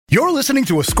You're listening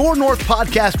to a Score North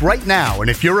podcast right now, and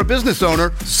if you're a business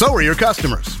owner, so are your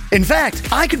customers. In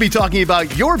fact, I could be talking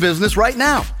about your business right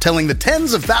now, telling the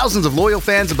tens of thousands of loyal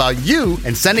fans about you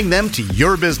and sending them to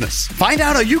your business. Find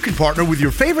out how you can partner with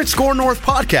your favorite Score North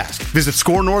podcast. Visit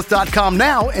scorenorth.com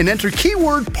now and enter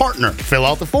keyword partner. Fill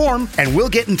out the form, and we'll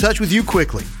get in touch with you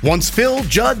quickly. Once Phil,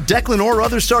 Judd, Declan, or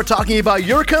others start talking about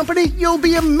your company, you'll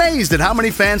be amazed at how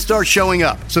many fans start showing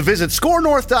up. So visit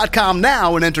scorenorth.com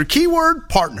now and enter keyword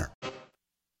partner.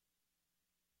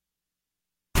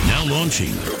 Now launching.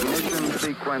 Ignition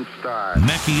sequence start.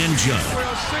 Mackey and Judd.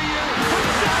 We'll see you.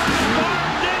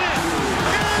 Did it.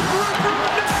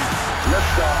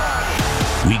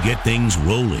 Liftoff. We get things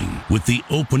rolling with the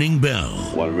opening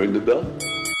bell. Want to ring the bell?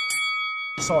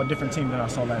 I saw a different team than I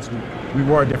saw last week. We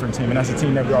were a different team, and that's a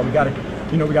team that we are. We got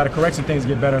to correct some things,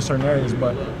 get better in certain areas.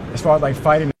 But as far as like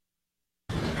fighting,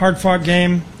 hard-fought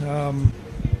game.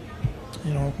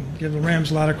 Give the Rams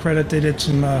a lot of credit. They did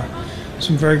some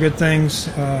very good things.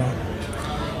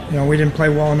 We didn't play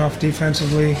well enough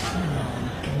defensively,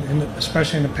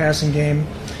 especially in the passing game,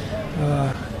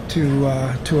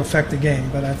 to affect the game.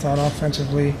 But I thought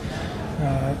offensively,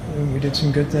 we did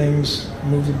some good things,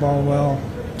 moved the ball well,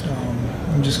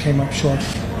 and just came up short.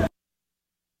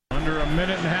 Under a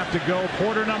minute and a half to go.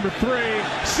 Quarter number 3.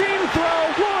 Seam throw.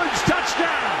 Woods.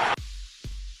 Touchdown.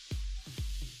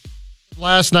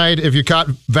 Last night, if you caught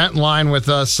Vent Line with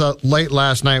us late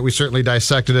last night, we certainly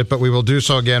dissected it, but we will do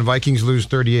so again. Vikings lose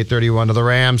 38-31 to the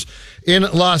Rams. In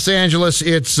Los Angeles,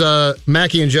 it's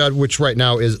Mackey and Judd, which right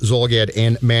now is Zolgad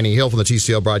and Manny Hill from the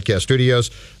TCL Broadcast Studios.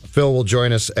 Phil will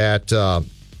join us at 4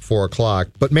 o'clock.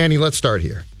 But Manny, let's start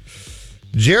here.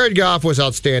 Jared Goff was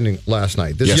outstanding last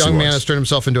night. This young man has turned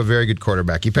himself into a very good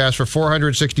quarterback. He passed for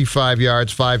 465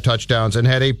 yards, 5 touchdowns, and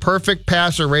had a perfect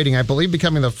passer rating, I believe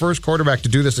becoming the first quarterback to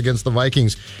do this against the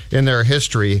Vikings in their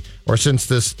history, or since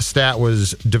this stat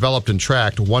was developed and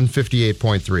tracked,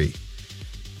 158.3.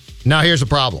 Now here's the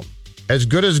problem. As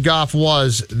good as Goff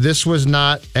was, this was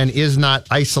not and is not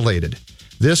isolated.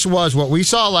 This was what we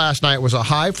saw last night was a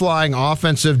high-flying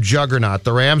offensive juggernaut.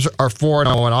 The Rams are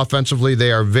 4-0, and offensively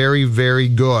they are very, very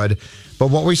good.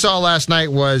 But what we saw last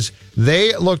night was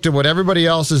they looked at what everybody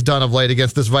else has done of late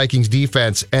against this Vikings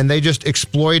defense, and they just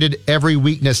exploited every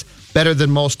weakness better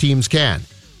than most teams can.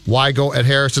 Why go at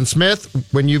Harrison Smith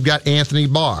when you've got Anthony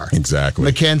Barr? Exactly.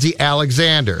 Mackenzie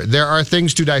Alexander. There are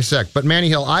things to dissect. But Manny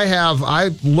Hill, I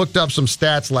looked up some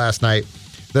stats last night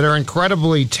that are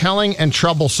incredibly telling and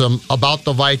troublesome about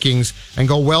the Vikings and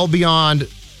go well beyond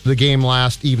the game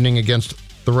last evening against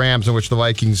the Rams, in which the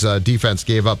Vikings defense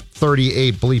gave up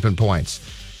 38 bleeping points.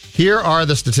 Here are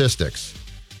the statistics.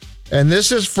 And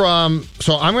this is so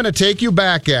I'm going to take you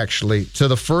back, actually, to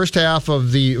the first half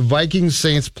of the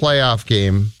Vikings-Saints playoff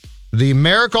game. The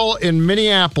Miracle in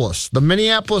Minneapolis, the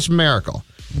Minneapolis Miracle.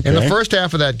 Okay. In the first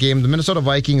half of that game, the Minnesota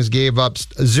Vikings gave up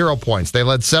 0 points. They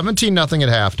led 17-0 at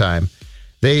halftime.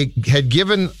 They had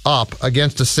given up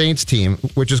against a Saints team,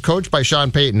 which is coached by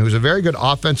Sean Payton, who's a very good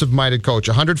offensive-minded coach,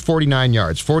 149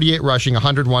 yards, 48 rushing,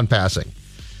 101 passing.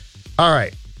 All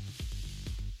right.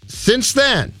 Since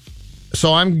then,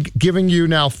 so I'm giving you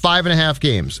now 5.5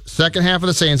 games. Second half of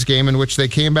the Saints game, in which they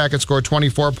came back and scored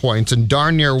 24 points and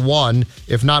darn near won,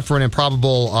 if not for an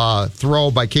improbable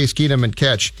throw by Case Keenum and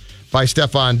catch by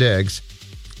Stephon Diggs.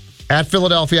 At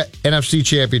Philadelphia, NFC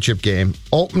Championship game.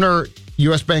 Opener,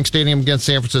 U.S. Bank Stadium against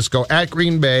San Francisco, at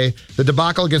Green Bay, the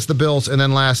debacle against the Bills, and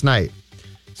then last night.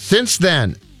 Since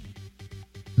then,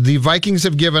 the Vikings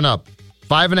have given up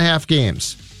 5.5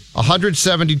 games,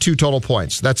 172 total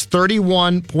points. That's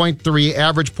 31.3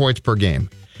 average points per game.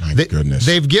 My goodness.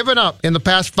 They've given up in the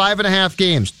past 5.5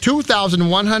 games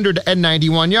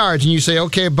 2,191 yards, and you say,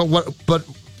 okay, but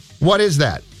what is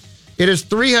that? It is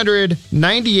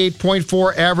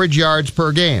 398.4 average yards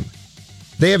per game.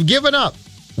 They have given up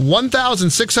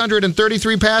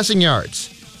 1,633 passing yards.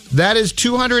 That is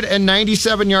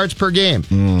 297 yards per game.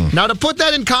 Now, to put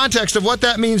that in context of what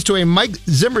that means to a Mike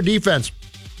Zimmer defense,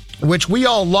 which we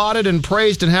all lauded and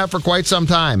praised and have for quite some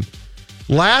time.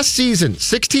 Last season,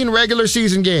 16 regular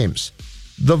season games,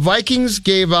 the Vikings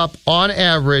gave up, on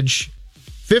average,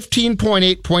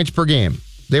 15.8 points per game.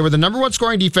 They were the number one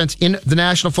scoring defense in the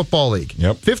National Football League.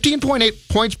 15.8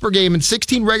 points per game in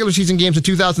 16 regular season games in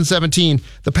 2017.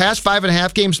 The past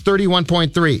 5.5 games,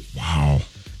 31.3. Wow.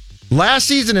 Last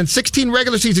season, in 16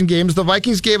 regular season games, the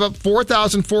Vikings gave up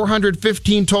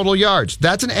 4,415 total yards.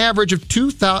 That's an average of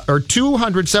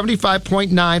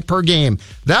 275.9 per game.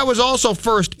 That was also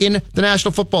first in the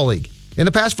National Football League. In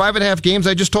the past 5.5 games,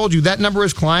 I just told you, that number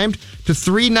has climbed to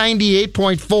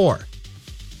 398.4.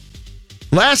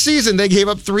 Last season, they gave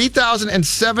up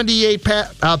 3,078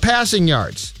 passing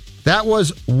yards. That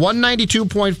was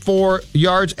 192.4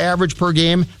 yards average per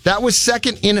game. That was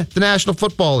second in the National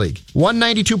Football League.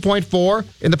 192.4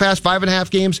 in the past 5.5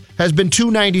 games has been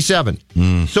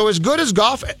 297. So as good as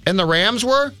Goff and the Rams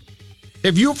were,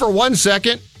 if you for 1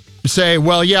 second say,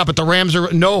 well, yeah, but the Rams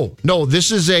are no.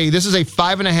 This is a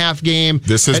 5.5 game.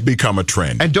 This has become a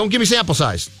trend. And don't give me sample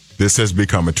size. This has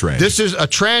become a trend. This is a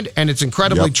trend, and it's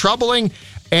incredibly troubling.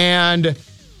 And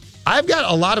I've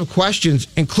got a lot of questions,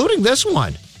 including this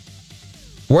one.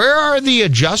 Where are the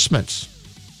adjustments?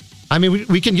 I mean,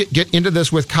 we can get into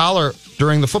this with Collar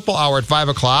during the football hour at 5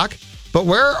 o'clock, but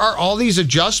where are all these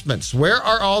adjustments? Where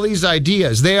are all these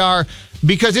ideas? They are,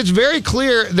 because it's very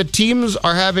clear that teams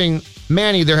are having,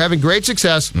 Manny, they're having great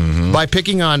success by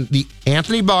picking on the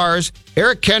Anthony Barrs,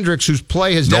 Eric Kendricks, whose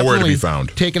play has Nowhere to definitely be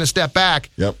found. taken a step back.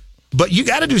 Yep. But you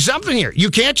got to do something here. You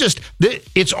can't just,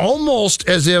 it's almost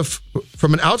as if,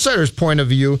 from an outsider's point of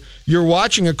view, you're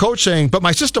watching a coach saying, but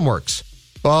my system works.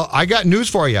 Well, I got news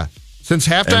for you. Since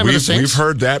halftime of the Saints, we've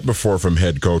heard that before from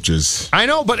head coaches. I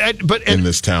know, but in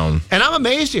this town, and I'm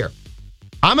amazed here.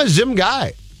 I'm a Zim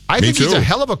guy. I think he's a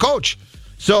hell of a coach.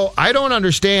 So I don't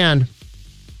understand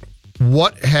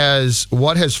what has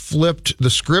flipped the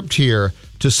script here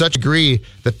to such a degree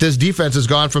that this defense has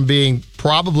gone from being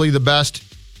probably the best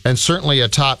and certainly a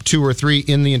top 2 or 3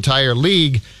 in the entire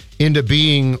league into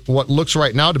being what looks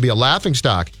right now to be a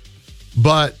laughingstock.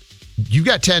 But you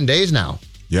got 10 days now.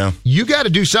 Yeah. You got to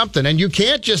do something, and you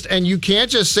can't just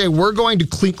say we're going to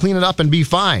clean it up and be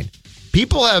fine.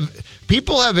 People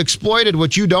have exploited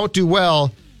what you don't do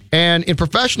well, and in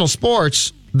professional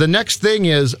sports, the next thing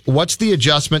is what's the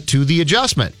adjustment to the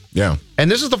adjustment. Yeah.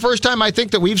 And this is the first time I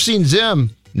think that we've seen Zim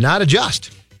not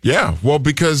adjust. Yeah, well,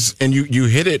 because, and you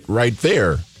hit it right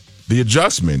there, the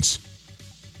adjustments.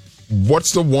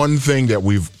 What's the one thing that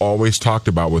we've always talked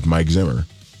about with Mike Zimmer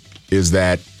is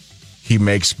that he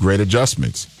makes great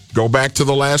adjustments. Go back to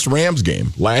the last Rams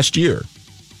game last year.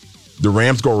 The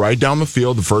Rams go right down the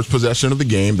field, the first possession of the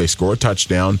game. They score a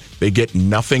touchdown. They get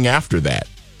nothing after that.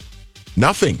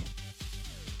 Nothing.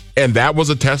 And that was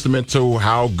a testament to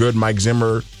how good Mike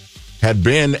Zimmer had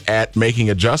been at making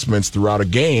adjustments throughout a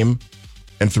game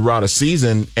and throughout a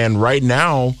season. And right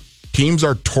now, teams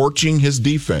are torching his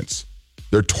defense.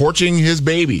 They're torching his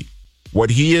baby,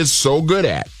 what he is so good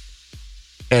at.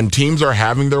 And teams are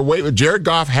having their way. Jared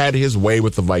Goff had his way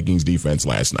with the Vikings defense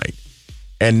last night.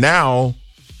 And now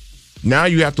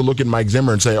you have to look at Mike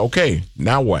Zimmer and say, okay,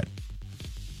 now what?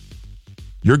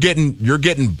 You're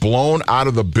getting blown out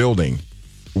of the building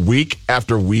week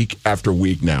after week after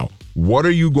week now. What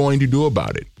are you going to do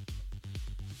about it?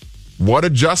 What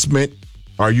adjustment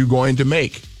are you going to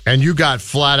make? And you got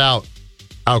flat out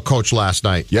coached last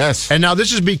night. Yes. And now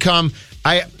this has become,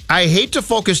 I hate to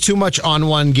focus too much on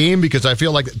one game because I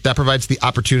feel like that provides the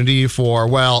opportunity for,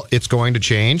 well, it's going to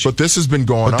change. But this has been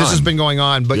going on. This has been going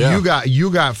on. But yeah. you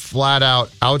got flat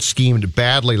out schemed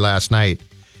badly last night.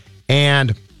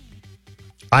 And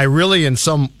I really, in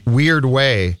some weird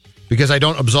way, because I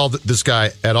don't absolve this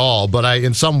guy at all, but I,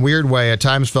 in some weird way, at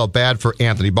times felt bad for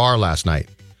Anthony Barr last night.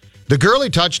 The Gurley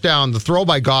touchdown, the throw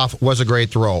by Goff was a great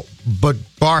throw, but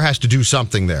Barr has to do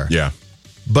something there. Yeah.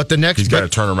 But the next, he's got to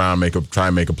turn around, try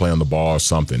and make a play on the ball or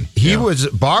something.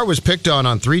 Barr was picked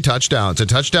on 3 touchdowns, and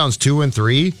touchdowns 2 and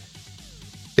 3.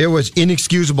 It was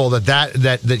inexcusable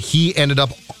that he ended up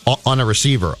on a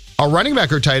receiver, a running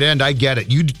back or tight end. I get it.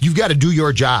 You've got to do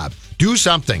your job, do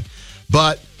something.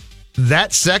 But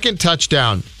that second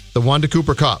touchdown, the one to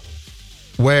Cooper Kupp,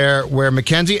 where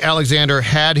Mackenzie Alexander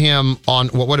had him on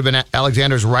what would have been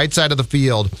Alexander's right side of the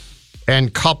field,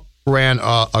 and Kupp ran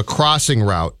a crossing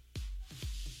route.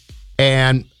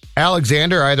 And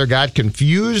Alexander either got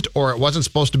confused or it wasn't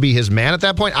supposed to be his man at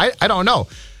that point. I don't know.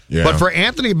 Yeah. But for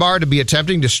Anthony Barr to be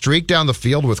attempting to streak down the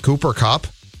field with Cooper Kupp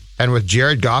and with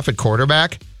Jared Goff at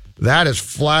quarterback, that is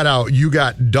flat out, you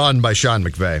got done by Sean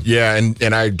McVay. Yeah,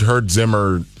 and I heard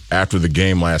Zimmer after the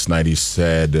game last night, he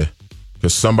said,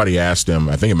 because somebody asked him,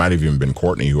 I think it might have even been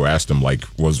Courtney who asked him, like,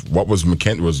 was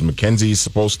McKenzie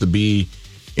supposed to be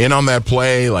in on that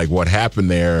play? Like, what happened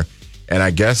there? And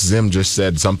I guess Zim just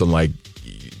said something like,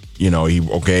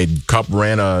 Kupp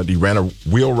ran a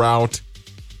wheel route,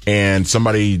 and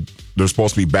there's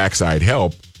supposed to be backside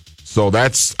help. So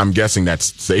I'm guessing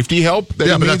that's safety help that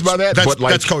he means by that.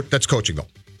 That's coaching though.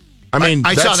 I mean,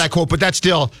 I saw that quote, but that's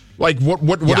still like what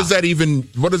does that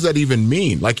even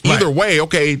mean? Like either way,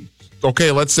 okay,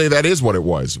 let's say that is what it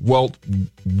was. Well,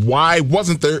 why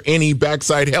wasn't there any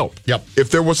backside help? Yep.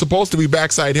 If there was supposed to be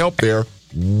backside help there,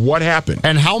 what happened?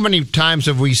 And how many times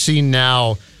have we seen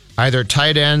now either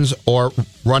tight ends or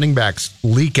running backs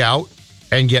leak out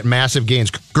and get massive gains.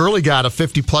 Gurley got a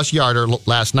 50-plus yarder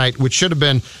last night, which should have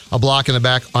been a block in the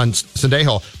back on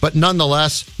Sendejo. But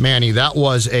nonetheless, Manny, that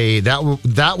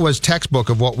was textbook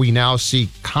of what we now see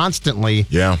constantly.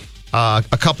 Yeah.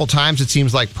 A couple times, it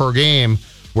seems like, per game,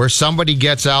 where somebody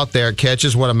gets out there,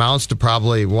 catches what amounts to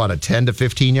probably, a 10 to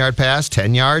 15-yard pass,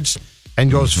 10 yards, and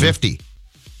goes 50.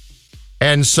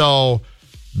 And so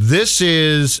this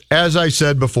is, as I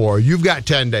said before, you've got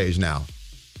 10 days now.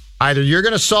 Either you're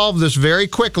going to solve this very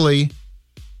quickly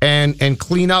and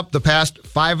clean up the past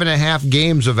 5.5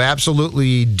 games of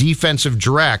absolutely defensive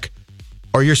dreck,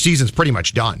 or your season's pretty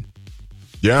much done.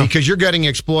 Yeah. Because you're getting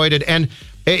exploited. And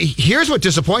here's what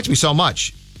disappoints me so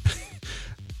much.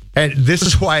 And this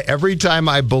is why every time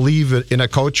I believe in a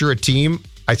coach or a team,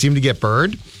 I seem to get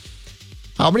burned.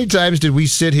 How many times did we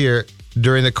sit here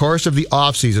during the course of the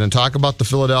offseason and talk about the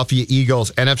Philadelphia Eagles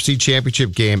NFC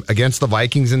Championship game against the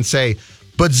Vikings and say,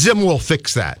 but Zim will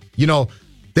fix that?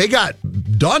 They got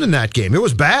done in that game. It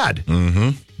was bad.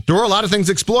 Mm-hmm. There were a lot of things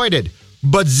exploited,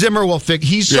 but Zimmer will fix.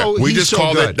 We just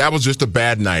called good. it. That was just a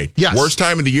bad night. Yes. Worst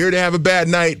time of the year to have a bad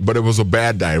night, but it was a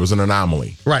bad night. It was an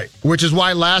anomaly. Right. Which is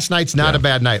why last night's not a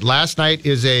bad night. Last night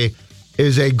is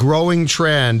a growing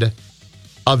trend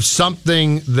of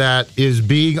something that is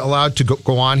being allowed to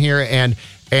go on here,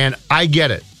 and I get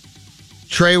it.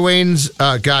 Trey Waynes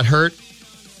got hurt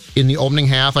in the opening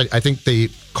half. I think they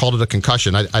called it a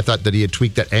concussion. I thought that he had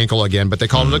tweaked that ankle again, but they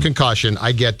called it a concussion.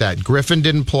 I get that. Griffin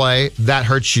didn't play. That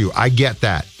hurts you. I get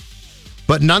that.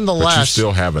 But nonetheless, but you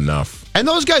still have enough. And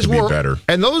those guys were better.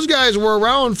 And those guys were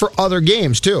around for other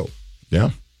games too.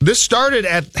 Yeah. This started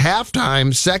at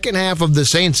halftime, second half of the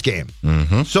Saints game.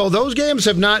 Mm-hmm. So those games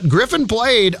have not. Griffin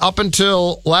played up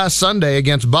until last Sunday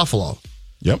against Buffalo.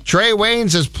 Yep. Trey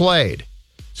Waynes has played.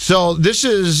 So this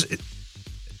is,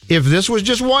 if this was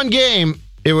just one game,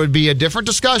 it would be a different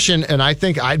discussion, and I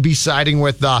think I'd be siding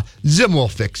with Zim will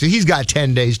fix it. He's got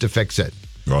 10 days to fix it.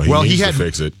 Well, he needs to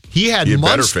fix it. He had months,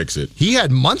 better fix it. He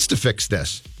had months to fix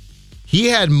this.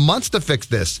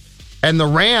 And the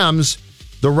Rams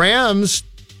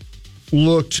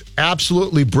looked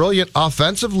absolutely brilliant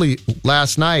offensively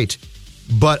last night.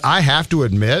 But I have to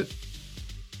admit,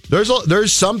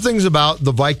 there's some things about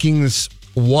the Vikings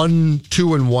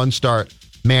 1-2-1 start,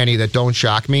 Manny, that don't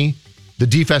shock me. The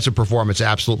defensive performance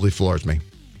absolutely floors me.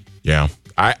 Yeah.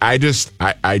 I just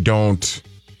don't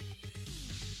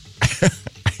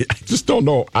I just don't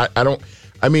know.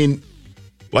 I mean,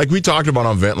 like we talked about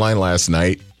on Vent Line last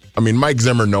night, I mean, Mike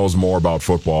Zimmer knows more about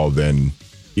football than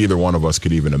either one of us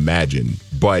could even imagine.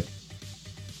 But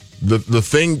the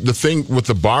thing with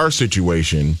the Barr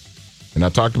situation, and I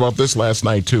talked about this last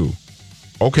night too.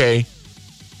 Okay,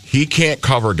 he can't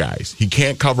cover guys. He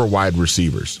can't cover wide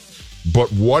receivers.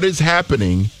 But what is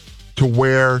happening to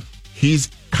where he's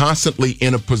constantly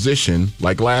in a position,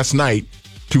 like last night,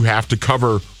 to have to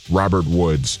cover Robert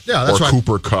Woods or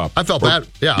Cooper Kupp? I felt bad.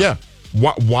 Yeah. Yeah.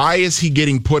 Why is he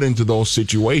getting put into those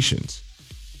situations?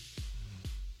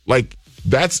 Like,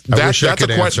 that's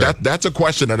a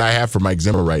question that I have for Mike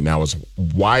Zimmer right now is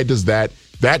why does that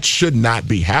should not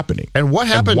be happening? And what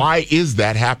happened? And why is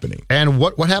that happening? And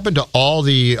what happened to all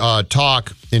the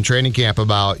talk in training camp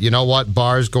about,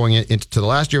 Barr's going into the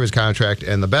last year of his contract,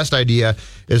 and the best idea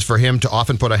is for him to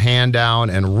often put a hand down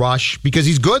and rush because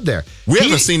he's good there. We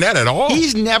haven't seen that at all.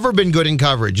 He's never been good in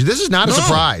coverage. This is not a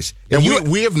surprise. And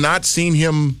we have not seen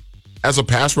him as a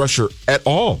pass rusher at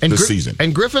all this season.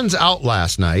 And Griffin's out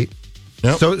last night.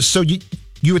 Yep. So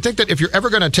you would think that if you're ever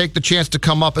going to take the chance to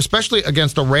come up, especially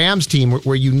against a Rams team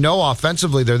where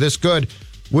offensively they're this good,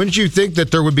 wouldn't you think that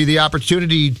there would be the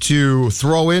opportunity to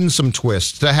throw in some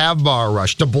twists, to have Barr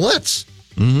rush, to blitz?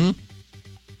 Mm-hmm.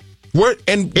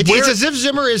 It's as if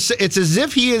Zimmer is. It's as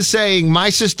if he is saying my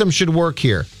system should work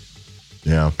here.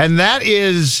 Yeah, and that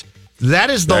is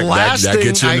the last thing that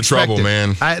gets you into trouble,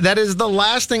 man. That is the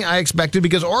last thing I expected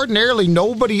because ordinarily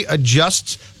nobody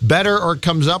adjusts better or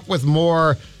comes up with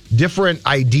more different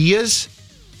ideas,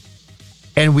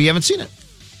 and we haven't seen it.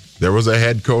 There was a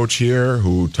head coach here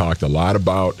who talked a lot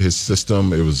about his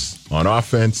system. It was on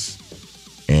offense,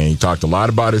 and he talked a lot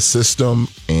about his system,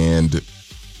 and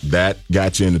that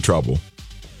got you into trouble.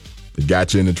 It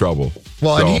got you into trouble.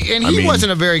 Well, so, he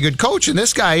wasn't a very good coach, and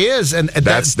this guy is, and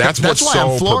that's what's why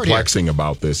so I'm floored perplexing here.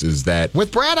 About this is that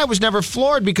with Brad, I was never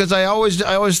floored because I always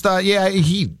thought,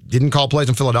 he didn't call plays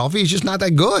in Philadelphia. He's just not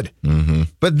that good. Mm-hmm.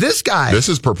 But this guy, this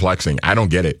is perplexing. I don't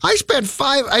get it. I spent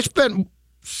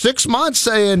 6 months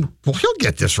saying, well, he'll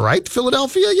get this right.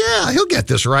 Philadelphia, yeah, he'll get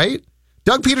this right.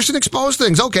 Doug Peterson exposed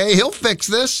things. Okay, he'll fix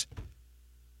this.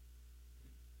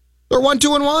 They're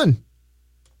 1-2-1.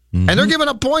 Mm-hmm. And they're giving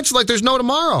up points like there's no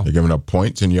tomorrow. They're giving up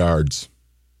points and yards.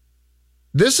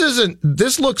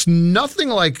 This looks nothing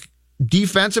like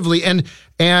defensively. And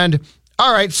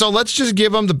all right, so let's just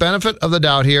give them the benefit of the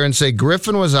doubt here and say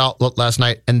Griffin was out last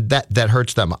night, and that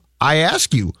hurts them. I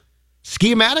ask you,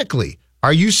 schematically,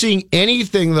 are you seeing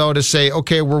anything, though, to say,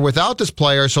 okay, we're without this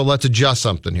player, so let's adjust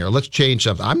something here. Let's change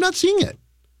something. I'm not seeing it.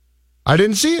 I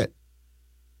didn't see it.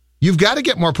 You've got to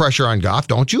get more pressure on Goff,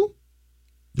 don't you?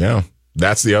 Yeah.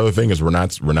 That's the other thing is we're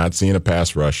not seeing a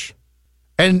pass rush.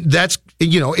 And that's,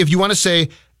 if you want to say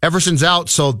Everson's out,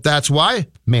 so that's why,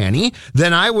 Manny,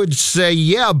 then I would say,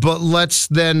 yeah, but let's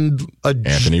then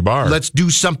Anthony Barr. Let's do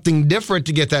something different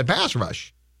to get that pass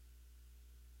rush.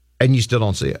 And you still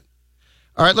don't see it.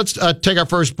 All right, let's take our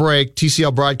first break.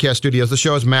 TCL Broadcast Studios. The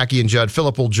show is Mackey and Judd.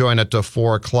 Philip will join at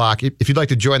 4 o'clock. If you'd like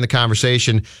to join the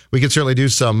conversation, we can certainly do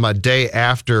some day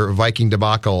after Viking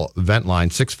debacle vent line.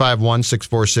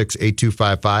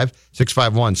 651-646-8255.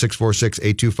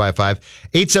 651-646-8255.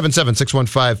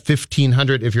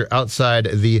 877-615-1500 if you're outside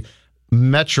the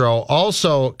metro.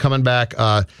 Also coming back,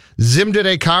 Zim did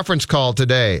a conference call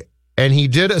today, and he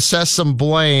did assess some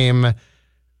blame.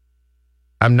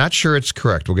 I'm not sure it's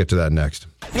correct. We'll get to that next.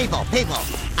 People,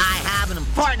 I have an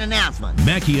important announcement.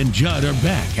 Mackey and Judd are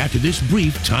back after this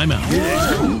brief timeout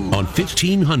on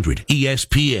 1500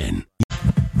 ESPN.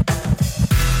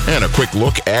 And a quick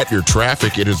look at your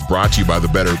traffic. It is brought to you by the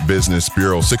Better Business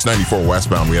Bureau. 694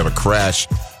 westbound, we have a crash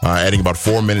adding about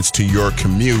 4 minutes to your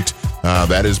commute.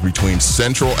 That is between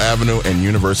Central Avenue and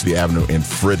University Avenue in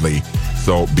Fridley.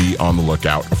 So be on the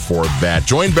lookout for that.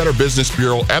 Join Better Business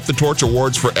Bureau at the Torch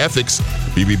Awards for Ethics.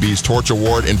 BBB's Torch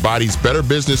Award embodies Better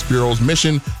Business Bureau's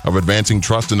mission of advancing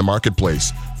trust in the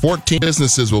marketplace. 14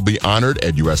 businesses will be honored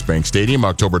at U.S. Bank Stadium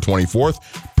October 24th.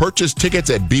 Purchase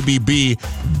tickets at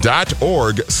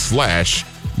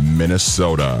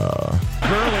bbb.org/Minnesota.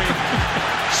 Gurley,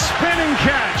 spinning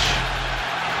catch.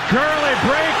 Gurley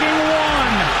breaking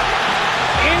one.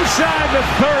 Inside the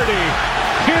 30.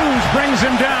 Hughes brings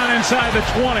him down inside the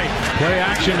 20. Play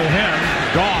action to him.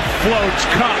 Goff floats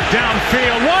Kupp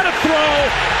downfield. What a throw!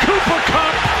 Cooper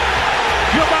Kupp.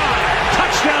 Goodbye.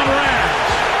 Touchdown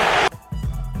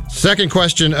Rams. Second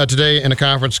question today in a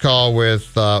conference call with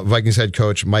Vikings head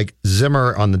coach Mike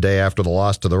Zimmer on the day after the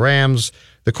loss to the Rams.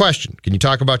 The question, can you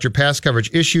talk about your pass coverage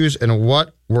issues and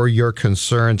what were your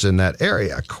concerns in that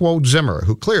area? Quote Zimmer,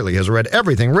 who clearly has read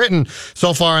everything written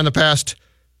so far in the past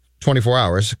 24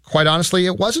 hours. Quite honestly,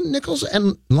 it wasn't nickels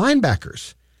and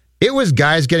linebackers. It was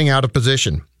guys getting out of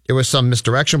position. It was some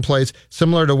misdirection plays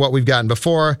similar to what we've gotten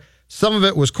before. Some of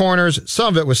it was corners.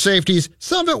 Some of it was safeties.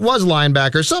 Some of it was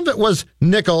linebackers. Some of it was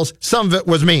nickels. Some of it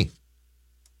was me.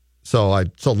 So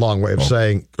it's a long way of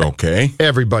saying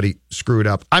everybody screwed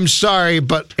up. I'm sorry,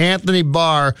 but Anthony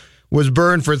Barr was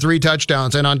burned for 3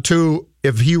 touchdowns. And on 2,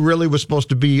 if he really was supposed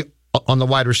to be on the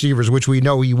wide receivers, which we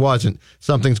know he wasn't,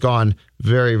 something's gone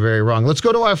very, very wrong. Let's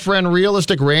go to our friend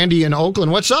Realistic Randy in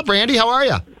Oakland. What's up, Randy? How are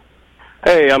you?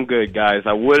 Hey, I'm good, guys.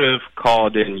 I would have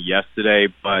called in yesterday,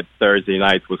 but Thursday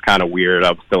night was kind of weird.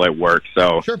 I was still at work,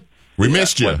 so sure. We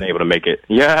missed you. Wasn't able to make it.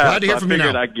 Yeah, glad to hear from you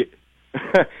now.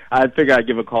 I figured I'd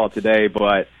give a call today,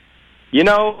 but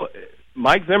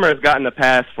Mike Zimmer has gotten the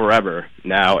pass forever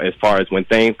now. As far as when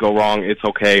things go wrong, it's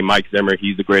okay. Mike Zimmer,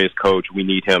 he's the greatest coach. We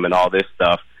need him, and all this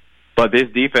stuff. But this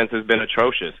defense has been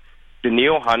atrocious.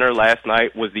 Danielle Hunter last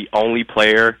night was the only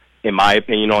player, in my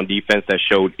opinion, on defense that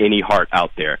showed any heart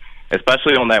out there,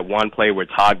 especially on that one play where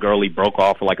Todd Gurley broke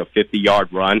off for like a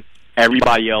 50-yard run.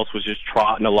 Everybody else was just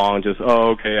trotting along, just,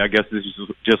 okay, I guess this is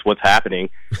just what's happening.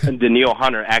 And Danielle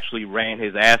Hunter actually ran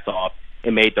his ass off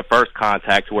and made the first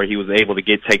contact where he was able to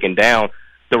get taken down.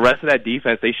 The rest of that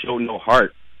defense, they showed no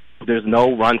heart. There's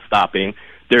no run stopping.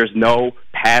 There's no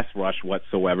pass rush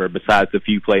whatsoever besides the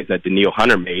few plays that Danielle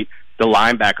Hunter made. The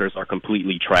linebackers are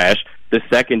completely trash. The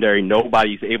secondary,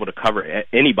 nobody's able to cover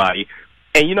anybody.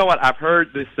 And you know what? I've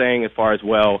heard this saying as far as,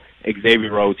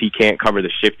 Xavier Rhodes, he can't cover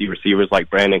the shifty receivers like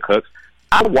Brandon Cooks.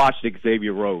 I watched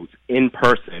Xavier Rhodes in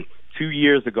person 2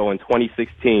 years ago in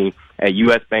 2016 at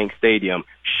U.S. Bank Stadium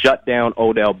shut down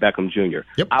Odell Beckham Jr.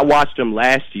 Yep. I watched him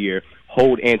last year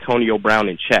hold Antonio Brown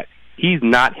in check. He's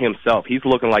not himself. He's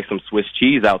looking like some Swiss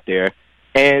cheese out there.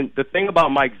 And the thing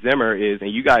about Mike Zimmer is,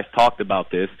 and you guys talked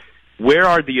about this, where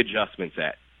are the adjustments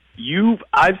at?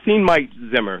 I've seen Mike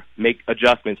Zimmer make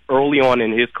adjustments early on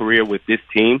in his career with this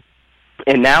team,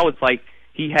 and now it's like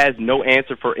he has no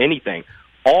answer for anything.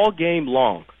 All game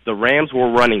long, the Rams were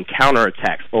running counter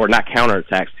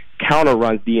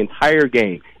runs the entire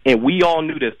game. And we all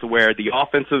knew this, to where the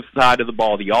offensive side of the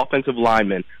ball, the offensive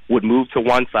lineman would move to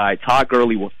one side, Todd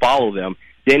Gurley would follow them,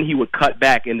 then he would cut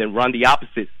back and then run the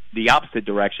opposite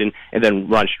direction and then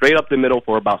run straight up the middle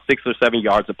for about 6 or 7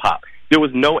 yards a pop. There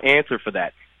was no answer for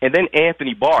that. And then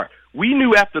Anthony Barr. We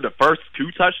knew after the first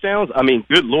 2 touchdowns, I mean,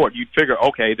 good Lord, you'd figure,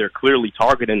 okay, they're clearly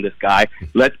targeting this guy.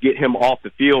 Let's get him off the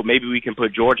field. Maybe we can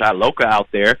put George Iloka out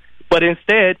there. But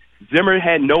instead, Zimmer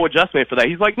had no adjustment for that.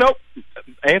 He's like, nope,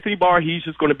 Anthony Barr, he's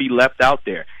just going to be left out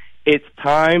there. It's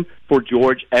time for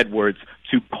George Edwards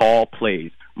to call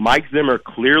plays. Mike Zimmer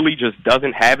clearly just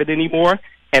doesn't have it anymore.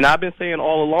 And I've been saying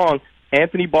all along,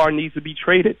 Anthony Barr needs to be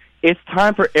traded. It's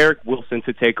time for Eric Wilson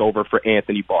to take over for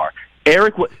Anthony Barr.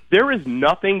 There is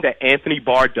nothing that Anthony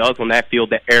Barr does on that field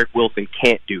that Eric Wilson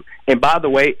can't do. And by the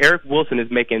way, Eric Wilson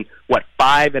is making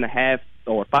 $5.5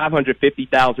 or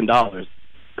 $550,000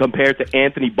 compared to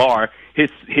Anthony Barr,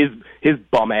 his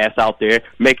bum ass out there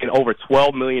making over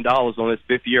 $12 million on his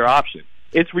 5th-year option.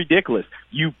 It's ridiculous.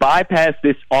 You bypass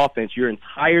this offense your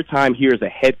entire time here as a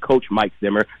head coach, Mike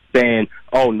Zimmer, saying,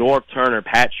 "Oh, Norv Turner,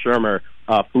 Pat Shurmur,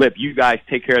 Flip, you guys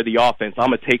take care of the offense. I'm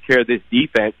going to take care of this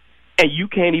defense." And you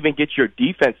can't even get your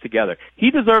defense together.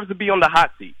 He deserves to be on the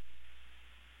hot seat.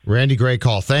 Randy, great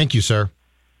call. Thank you, sir.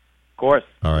 Of course.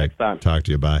 All right. Next time. Talk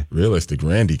to you. Bye. Realistic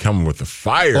Randy coming with the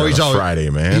fire on Friday,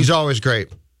 man. He's always great.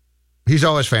 He's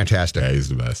always fantastic. Yeah, he's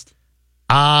the best.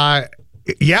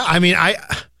 Yeah, I mean,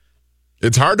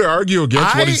 it's hard to argue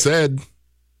against what he said.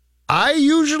 I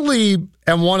usually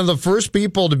am one of the first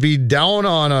people to be down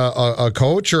on a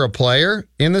coach or a player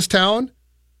in this town,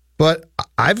 but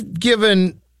I've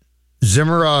given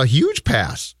Zimmer a huge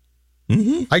pass.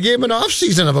 Mm-hmm. I gave him an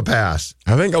offseason of a pass.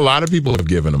 I think a lot of people have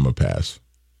given him a pass.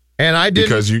 And I did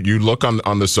because you look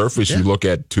on the surface, you look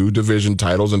at 2 division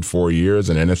titles in 4 years,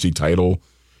 an NFC title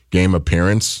game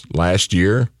appearance last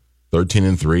year,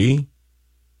 13-3.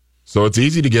 So it's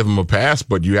easy to give him a pass,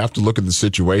 but you have to look at the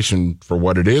situation for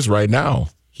what it is right now.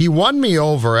 He won me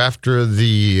over after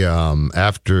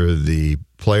the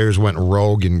players went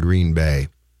rogue in Green Bay.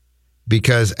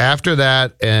 Because after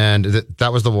that, and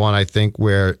that was the one, I think,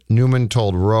 where Newman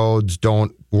told Rhodes,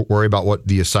 don't worry about what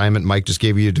the assignment Mike just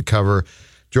gave you to cover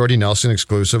Jordy Nelson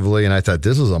exclusively. And I thought,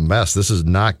 this is a mess. This is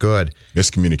not good.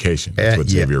 Miscommunication. That's what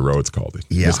Xavier Rhodes called it.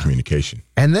 Yeah. Miscommunication.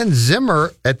 And then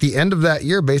Zimmer, at the end of that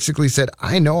year, basically said,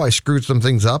 I know I screwed some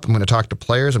things up. I'm going to talk to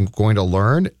players. I'm going to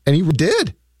learn. And he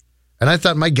did. And I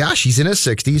thought, my gosh, he's in his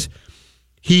 60s.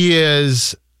 He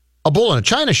is a bull in a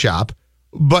china shop,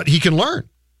 but he can learn.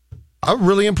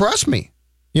 Really impressed me.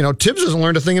 You know, Tibbs hasn't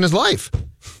learned a thing in his life.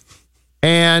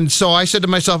 And so I said to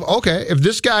myself, okay, if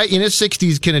this guy in his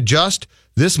 60s can adjust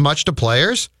this much to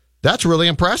players, that's really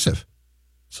impressive.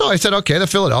 So I said, okay, the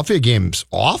Philadelphia game's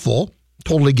awful.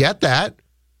 Totally get that.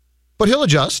 But he'll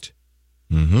adjust.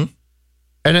 Mm-hmm.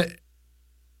 And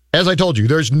as I told you,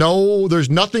 there's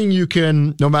nothing you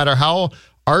can, no matter how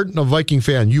ardent a Viking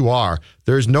fan you are,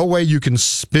 there's no way you can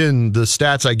spin the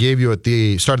stats I gave you at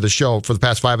the start of the show for the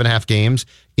past 5.5 games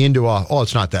into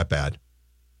it's not that bad.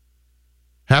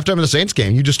 Halftime of the Saints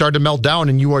game, you just started to melt down,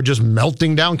 and you are just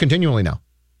melting down continually now.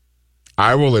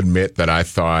 I will admit that I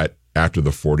thought after the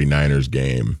 49ers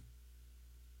game,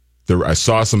 I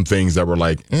saw some things that were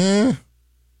like,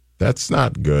 that's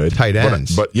not good. Tight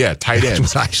ends. But yeah, tight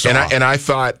ends. What I saw. And I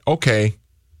thought, okay,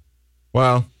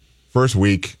 well, first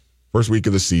week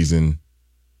of the season,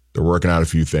 they're working out a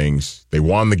few things. They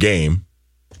won the game,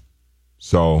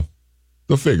 so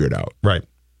they'll figure it out. Right.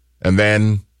 And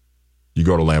then you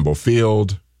go to Lambeau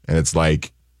Field, and it's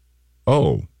like,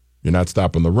 oh, you're not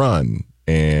stopping the run.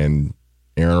 And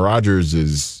Aaron Rodgers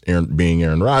is being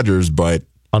Aaron Rodgers, but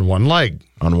on one leg.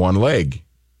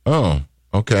 Oh,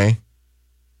 okay.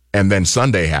 And then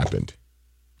Sunday happened.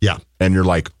 Yeah. And you're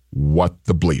like, what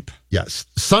the bleep? Yes.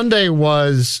 Sunday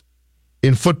was,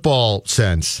 in football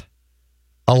sense,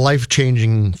 a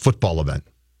life-changing football event.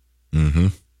 Mm-hmm.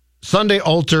 Sunday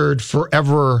altered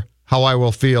forever how I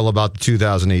will feel about the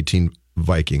 2018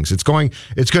 Vikings. It's going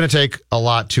to take a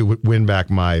lot to win back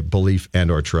my belief and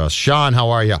or trust. Sean, how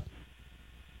are you?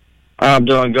 I'm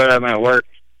doing good. I'm at work.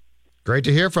 Great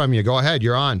to hear from you. Go ahead.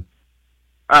 You're on.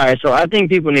 All right, so I think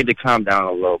people need to calm down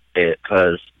a little bit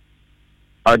because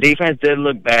our defense did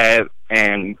look bad,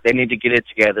 and they need to get it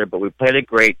together, but we played a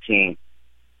great team.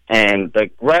 And the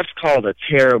refs called a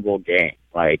terrible game.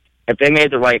 Like, if they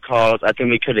made the right calls, I think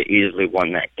we could have easily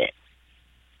won that game.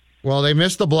 Well, they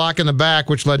missed the block in the back,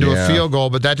 which led to a field goal,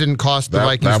 but that didn't cost the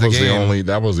Vikings the game.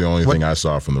 That was the only thing I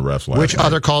saw from the refs last night. Which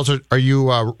other calls are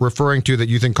you referring to that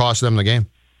you think cost them the game?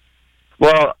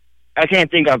 Well, I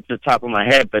can't think off the top of my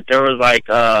head, but there was like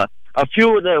a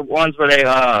few of the ones where they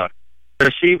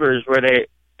receivers where they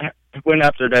went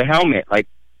after the helmet. Like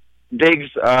Diggs'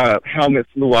 helmet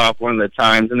flew off one of the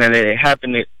times, and then it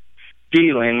happened to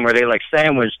Thielen where they like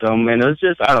sandwiched them, and it was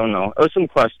just, I don't know, it was some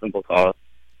questionable calls.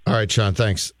 All right, Sean,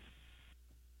 thanks.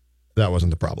 That wasn't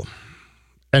the problem.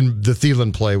 And the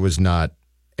Thielen play was not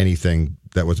anything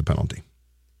that was a penalty.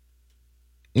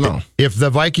 No. If the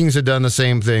Vikings had done the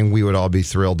same thing, we would all be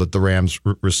thrilled that the Rams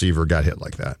receiver got hit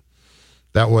like that.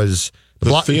 That was the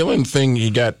Thielen thing.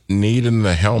 He got kneed in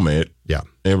the helmet. Yeah.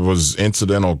 It was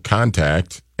incidental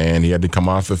contact, and he had to come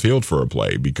off the field for a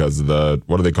play because of the,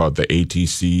 what do they call it, the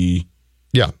ATC?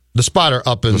 Yeah. The spotter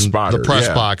up in the press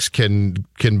box can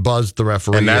buzz the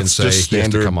referee and say he has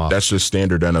to come off. That's just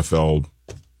standard NFL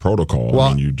protocol. Well,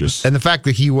 I mean, and the fact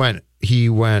that he went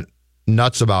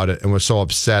nuts about it and was so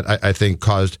upset, I think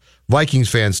caused Vikings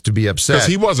fans to be upset. Because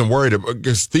he wasn't worried,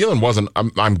 because Thielen wasn't,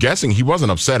 I'm guessing he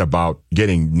wasn't upset about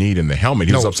getting kneed in the helmet.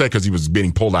 He was upset because he was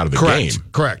being pulled out of the game.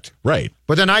 Correct. Right.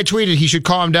 But then I tweeted he should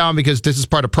calm down because this is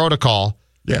part of protocol.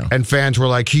 Yeah. And fans were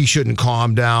like, he shouldn't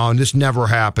calm down. This never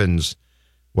happens.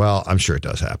 Well, I'm sure it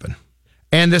does happen.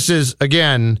 And this is,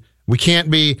 again, we can't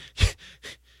be...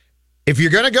 If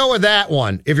you're going to go with that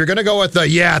one, if you're going to go with the,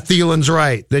 Thielen's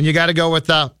right, then you got to go with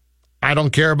the, I don't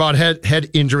care about head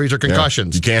injuries or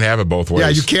concussions. Yeah, you can't have it both ways. Yeah,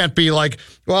 you can't be like,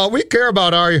 well, we care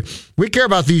about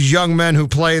these young men who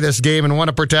play this game and want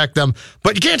to protect them,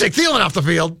 but you can't take Thielen off the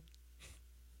field.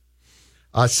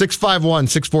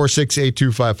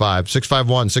 651-646-8255.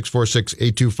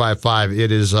 651-646-8255.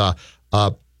 It is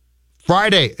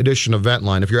Friday edition of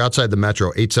Ventline. If you're outside the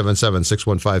metro,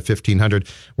 877-615-1500.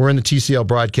 We're in the TCL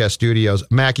broadcast studios.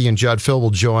 Mackie and Judd. Phil will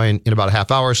join in about a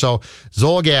half hour or so.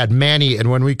 Zulgad, Manny,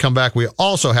 and when we come back, we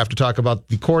also have to talk about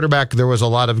the quarterback. There was a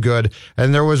lot of good,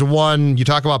 and there was one, you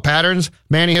talk about patterns,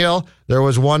 Manny Hill, there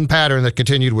was one pattern that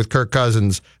continued with Kirk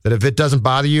Cousins, that if it doesn't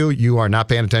bother you, you are not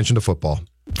paying attention to football.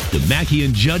 The Mackie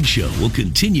and Judd Show will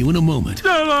continue in a moment.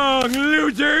 So long,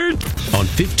 losers! On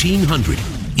 1500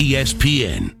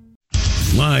 ESPN.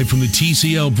 Live from the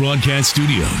TCL broadcast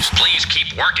studios. Please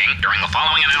keep working during the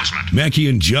following announcement. Mackie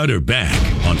and Judd are back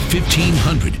on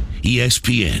 1500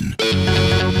 ESPN.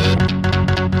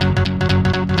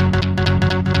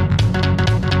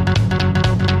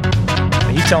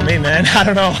 You tell me, man. I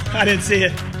don't know. I didn't see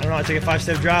it. I don't know. I took a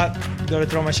 5-step drop, go to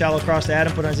throw my shallow cross to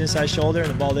Adam, put it on his inside shoulder, and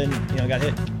the ball didn't, got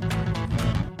hit.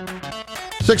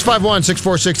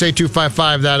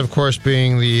 651-646-8255. That, of course,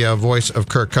 being the voice of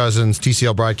Kirk Cousins.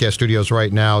 TCL broadcast studios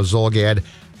right now. Zulgad,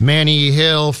 Manny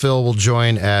Hill. Phil will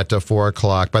join at 4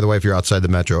 o'clock. By the way, if you're outside the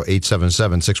metro,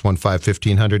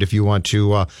 877-615-1500. If you want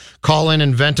to call in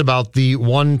and vent about the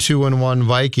 1-2-1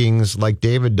 Vikings like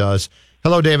David does.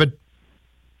 Hello, David.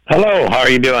 Hello. How are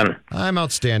you doing? I'm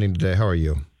outstanding today. How are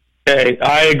you? Hey,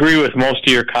 I agree with most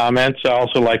of your comments. I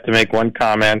also like to make one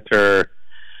comment or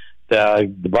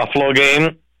the Buffalo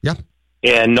game. Yeah.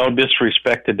 And no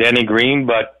disrespect to Denny Green,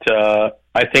 but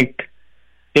I think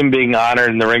him being honored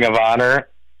in the Ring of Honor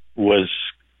was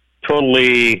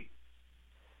totally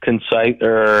concise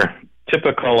or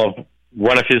typical of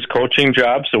one of his coaching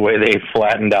jobs, the way they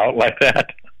flattened out like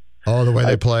that. Oh, the way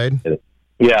they played?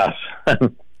 Yes.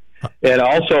 And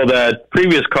also the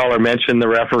previous caller mentioned the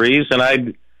referees, and I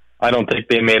don't think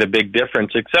they made a big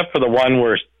difference, except for the one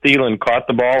where Thielen caught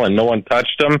the ball and no one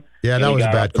touched him. Yeah, that was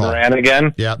a bad call. Ran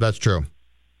again. Yeah, that's true.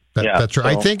 That's true. So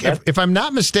I think, if I'm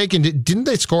not mistaken, didn't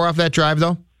they score off that drive,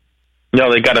 though?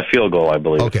 No, they got a field goal, I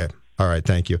believe. Okay. All right.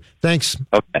 Thank you. Thanks.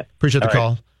 Okay. Appreciate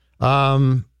the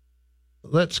call.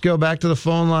 Let's go back to the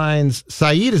phone lines.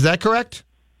 Saeed, is that correct?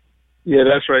 Yeah,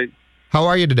 that's right. How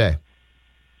are you today?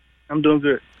 I'm doing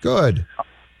good. Good.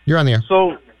 You're on the air.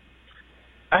 So,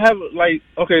 I have I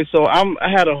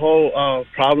had a whole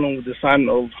problem with the signing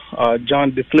of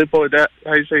John DeFilippo. Is that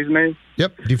how you say his name?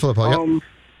 Yep, DeFilippo. Yep.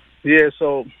 Yeah.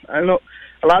 So I know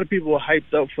a lot of people were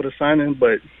hyped up for the signing,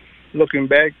 but looking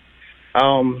back,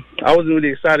 I wasn't really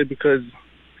excited because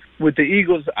with the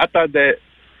Eagles, I thought that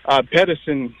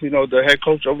Pedersen, the head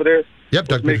coach over there,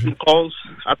 was making calls.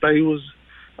 I thought he was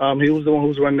the one who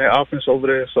was running that offense over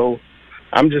there. So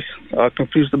I'm just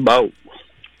confused about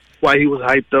why he was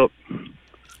hyped up.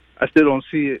 I still don't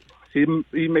see it. He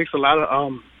makes a lot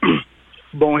of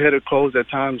boneheaded calls at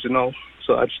times, so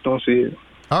I just don't see it.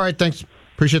 All right, thanks.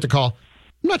 Appreciate the call.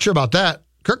 I'm not sure about that.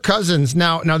 Kirk Cousins,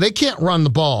 now they can't run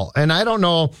the ball, and I don't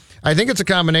know. I think it's a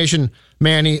combination,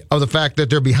 Manny, of the fact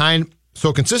that they're behind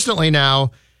so consistently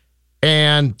now,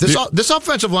 and this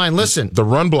offensive line, listen. The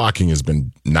run blocking has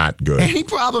been not good. Any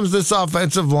problems this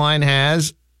offensive line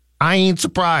has, I ain't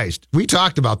surprised. We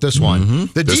talked about this one.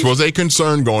 Mm-hmm. This was a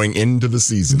concern going into the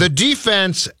season. The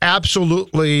defense,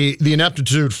 absolutely, the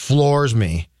ineptitude floors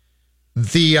me.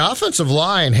 The offensive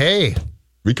line, hey.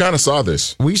 We kind of saw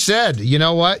this. We said, you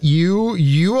know what?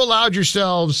 You allowed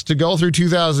yourselves to go through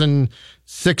 2016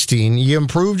 16. You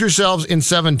improved yourselves in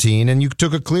 17, and you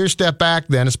took a clear step back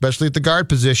then, especially at the guard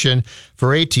position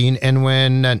for 18. And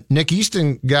when Nick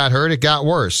Easton got hurt, it got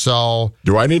worse. So,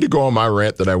 do I need to go on my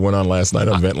rant that I went on last night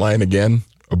on Vent Line again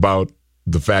about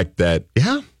the fact that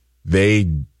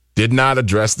they did not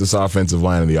address this offensive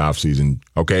line in the offseason,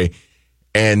 okay?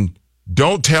 And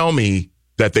don't tell me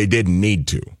that they didn't need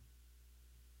to.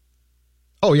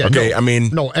 Oh, yeah. Okay, no, I mean,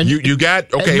 no, and you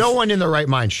got, okay. And no one in their right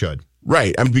mind should.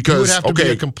 Right, I mean, because, you would have to be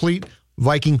a complete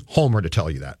Viking homer to tell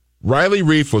you that. Riley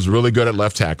Reif was really good at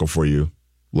left tackle for you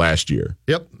last year.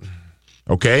 Yep.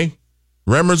 Okay?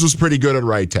 Remmers was pretty good at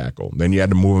right tackle. Then you had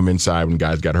to move him inside when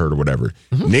guys got hurt or whatever.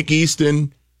 Mm-hmm. Nick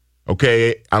Easton,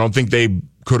 okay, I don't think they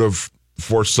could have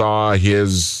foresaw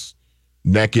his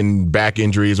neck and back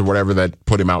injuries or whatever that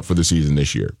put him out for the season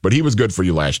this year. But he was good for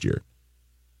you last year.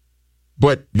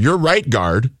 But your right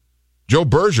guard, Joe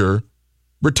Berger,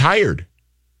 retired.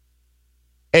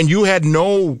 And you had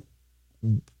no,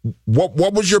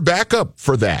 what was your backup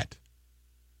for that?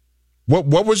 What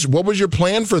was your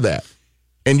plan for that?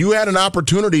 And you had an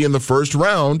opportunity in the first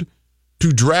round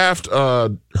to draft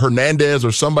Hernandez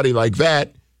or somebody like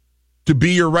that to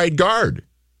be your right guard.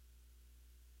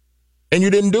 And you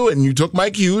didn't do it. And you took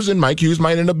Mike Hughes, and Mike Hughes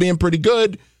might end up being pretty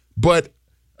good. But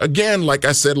again, like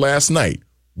I said last night,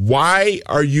 why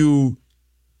are you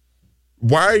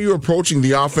approaching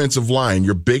the offensive line,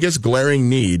 your biggest glaring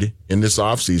need in this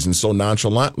offseason, so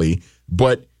nonchalantly?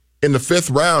 But in the fifth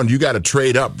round, you got to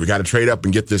trade up. We got to trade up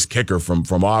and get this kicker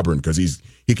from Auburn because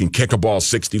he can kick a ball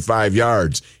 65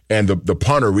 yards. And the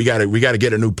punter, we got to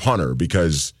get a new punter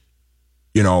because,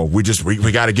 you know, we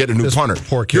got to get a new punter.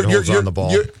 Poor kid holds on the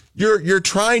ball. You're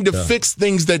trying to fix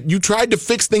things that you tried to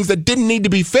fix things that didn't need to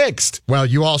be fixed. Well,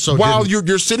 you also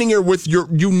you're sitting here with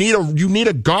you need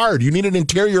a guard, you need an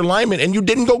interior lineman, and you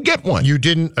didn't go get one. You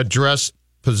didn't address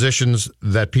positions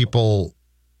that people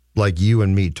like you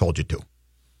and me told you to.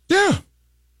 Yeah,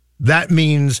 that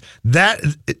means that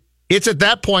it's at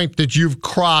that point that you've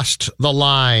crossed the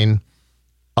line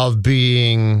of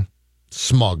being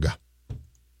smug.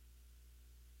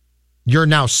 You're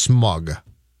now smug.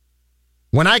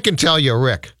 When I can tell you,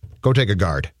 Rick, go take a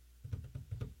guard.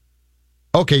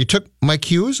 Okay, you took Mike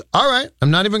Hughes? All right,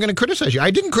 I'm not even going to criticize you.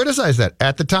 I didn't criticize that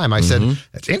at the time. I said,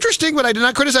 it's interesting, but I did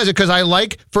not criticize it because I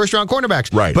like first-round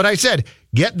cornerbacks. Right. But I said,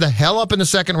 get the hell up in the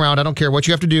second round. I don't care what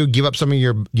you have to do. Give up some of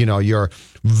your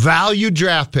valued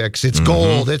draft picks. It's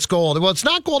gold. It's gold. Well, it's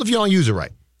not gold if you don't use it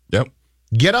right. Yep.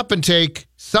 Get up and take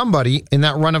somebody in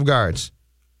that run of guards.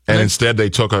 And instead, they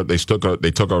took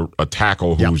a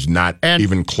tackle who's not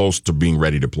even close to being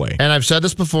ready to play. And I've said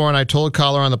this before, and I told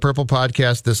Collar on the Purple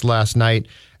podcast this last night,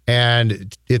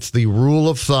 and it's the rule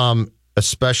of thumb,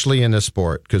 especially in this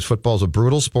sport, because football is a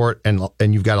brutal sport, and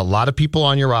you've got a lot of people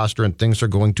on your roster, and things are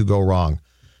going to go wrong.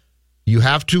 You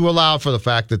have to allow for the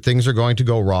fact that things are going to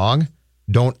go wrong.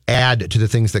 Don't add to the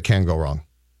things that can go wrong.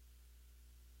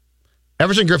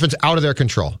 Everson Griffen's out of their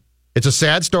control. It's a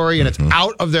sad story, and it's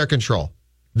out of their control.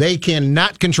 They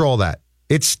cannot control that.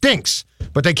 It stinks,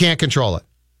 but they can't control it.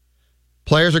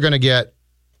 Players are going to get,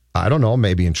 I don't know,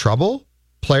 maybe in trouble.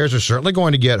 Players are certainly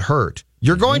going to get hurt.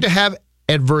 You're going to have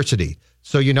adversity.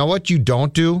 So you know what you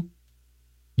don't do?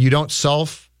 You don't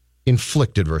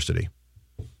self-inflict adversity.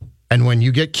 And when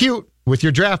you get cute with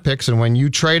your draft picks and when you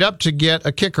trade up to get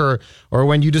a kicker or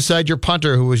when you decide your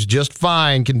punter who was just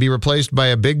fine can be replaced by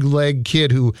a big leg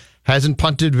kid who hasn't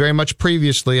punted very much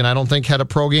previously and I don't think had a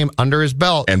pro game under his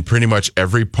belt. And pretty much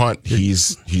every punt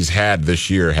he's had this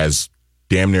year has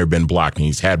damn near been blocked. And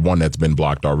he's had one that's been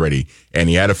blocked already. And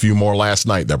he had a few more last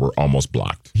night that were almost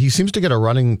blocked. He seems to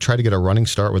try to get a running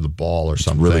start with the ball or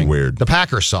something. Really weird. The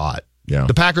Packers saw it. Yeah.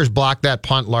 The Packers blocked that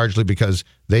punt largely because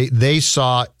they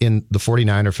saw in the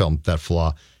 49er film that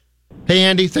flaw. Hey,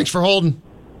 Andy, thanks for holding.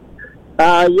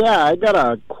 Yeah, I got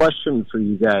a question for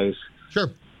you guys.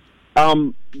 Sure.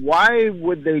 Why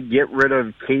would they get rid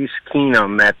of Case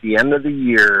Keenum at the end of the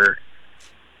year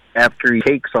after he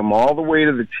takes them all the way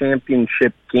to the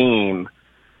championship game?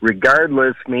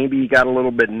 Regardless, maybe he got a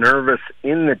little bit nervous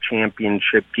in the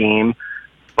championship game,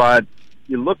 but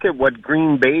you look at what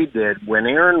Green Bay did when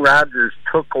Aaron Rodgers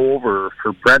took over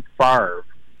for Brett Favre.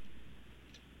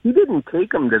 He didn't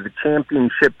take him to the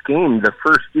championship game the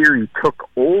first year he took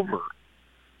over.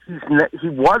 He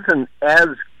wasn't as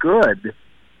good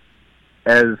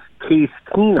as Case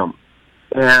Keenum.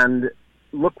 And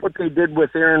look what they did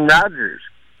with Aaron Rodgers.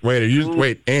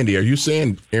 Wait, Andy, are you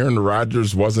saying Aaron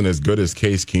Rodgers wasn't as good as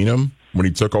Case Keenum when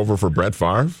he took over for Brett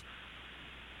Favre?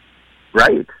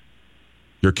 Right.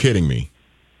 You're kidding me.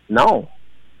 No.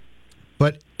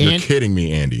 But you're kidding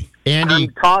me, Andy. Andy, I'm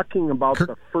talking about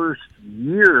the first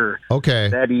year okay.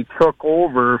 that he took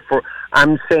over.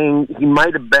 I'm saying he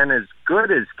might have been as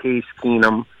good as Case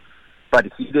Keenum,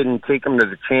 but he didn't take him to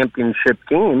the championship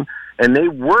game. And they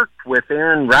worked with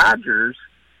Aaron Rodgers,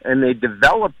 and they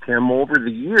developed him over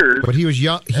the years. But he was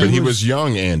young. He was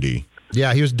young, Andy.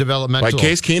 Yeah, he was developmental. Like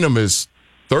Case Keenum is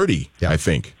 30, I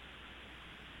think.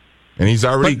 And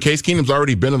Case Keenum's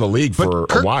already been in the league for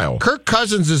a while. Kirk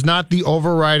Cousins is not the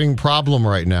overriding problem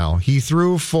right now. He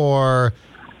threw for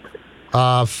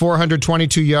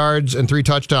 422 yards and 3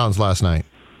 touchdowns last night.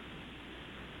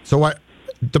 So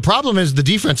the problem is the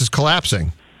defense is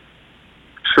collapsing.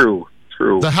 True.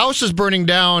 The house is burning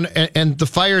down, and the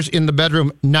fire's in the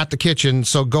bedroom, not the kitchen.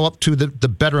 So go up to the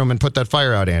bedroom and put that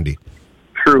fire out, Andy.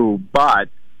 True, but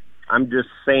I'm just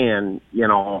saying,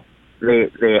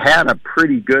 they had a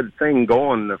pretty good thing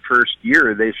going the first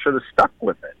year. They should have stuck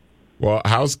with it. Well,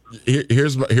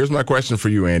 here's my question for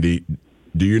you, Andy.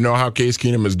 Do you know how Case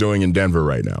Keenum is doing in Denver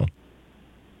right now?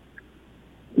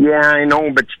 Yeah, I know,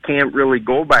 but you can't really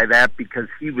go by that because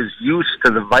he was used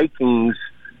to the Vikings.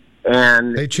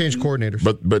 And they changed coordinators.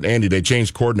 But Andy, they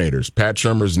changed coordinators. Pat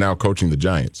Shurmur is now coaching the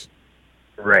Giants.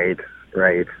 Right.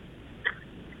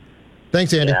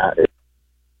 Thanks, Andy. Yeah. I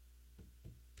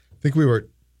think we were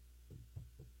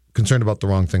concerned about the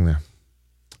wrong thing there.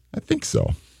 I think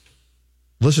so.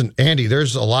 Listen, Andy,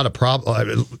 there's a lot of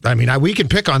problems. I mean, we can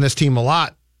pick on this team a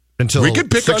lot until we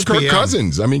could pick on 6 Kirk p.m.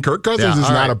 Cousins. I mean, Kirk Cousins is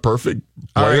not a perfect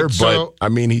player, but I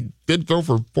mean, he did throw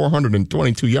for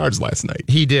 422 yards last night.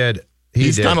 He did.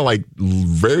 He's kind of like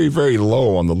very, very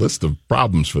low on the list of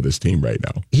problems for this team right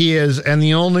now. He is, and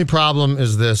the only problem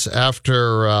is this: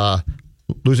 after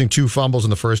losing 2 fumbles in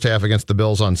the first half against the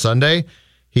Bills on Sunday,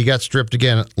 he got stripped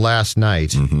again last night.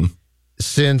 Mm-hmm.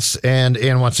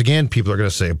 And once again, people are going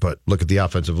to say, but look at the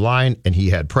offensive line, and he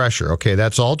had pressure. Okay,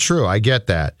 that's all true. I get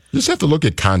that. You just have to look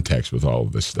at context with all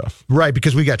of this stuff. Right,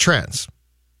 because we got trends.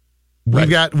 We've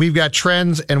got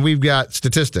trends and we've got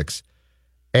statistics.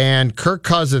 And Kirk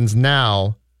Cousins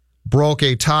now broke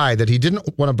a tie that he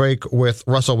didn't want to break with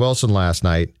Russell Wilson last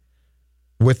night.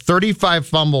 With 35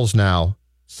 fumbles now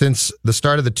since the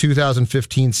start of the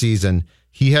 2015 season,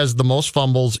 he has the most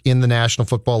fumbles in the National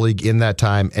Football League in that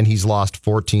time, and he's lost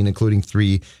 14, including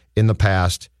 3 in the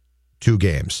past 2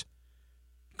 games.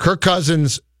 Kirk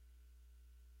Cousins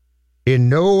in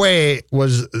no way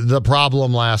was the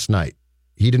problem last night.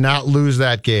 He did not lose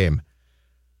that game.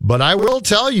 But I will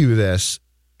tell you this.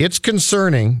 It's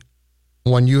concerning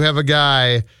when you have a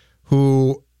guy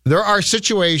who, there are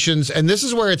situations, and this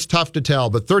is where it's tough to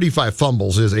tell, but 35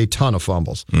 fumbles is a ton of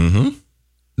fumbles. Mm-hmm.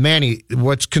 Manny,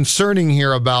 what's concerning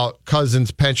here about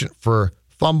Cousins' penchant for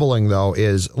fumbling, though,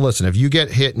 is, listen, if you get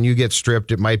hit and you get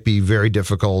stripped, it might be very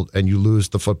difficult and you lose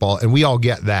the football, and we all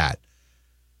get that.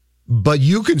 But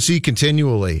you can see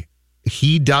continually,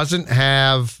 he doesn't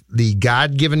have the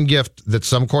God-given gift that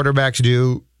some quarterbacks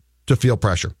do to feel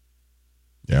pressure.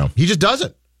 Yeah. He just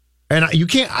doesn't. And you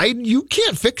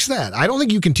can't fix that. I don't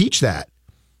think you can teach that.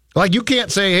 Like, you can't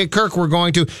say, hey, Kirk, we're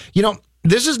going to,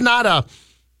 this is not a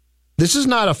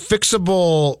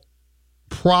fixable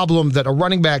problem that a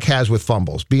running back has with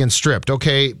fumbles, being stripped.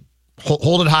 Okay,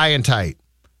 hold it high and tight,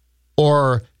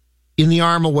 or in the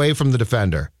arm away from the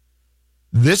defender.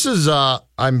 This is,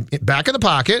 I'm back in the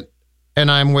pocket, and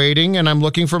I'm waiting, and I'm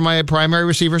looking for my primary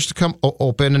receivers to come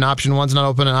open, and option 1's not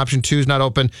open, and option 2's not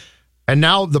open. And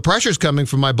now the pressure's coming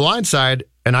from my blind side,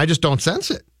 and I just don't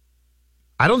sense it.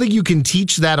 I don't think you can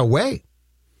teach that away.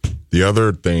 The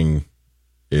other thing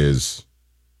is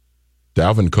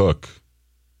Dalvin Cook.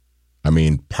 I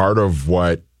mean, part of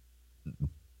why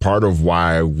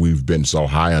we've been so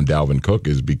high on Dalvin Cook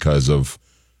is because of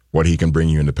what he can bring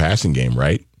you in the passing game,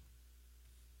 right?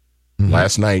 Mm-hmm.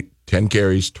 Last night, 10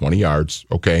 carries, 20 yards.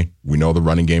 Okay, we know the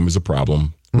running game is a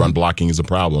problem. Mm-hmm. Run blocking is a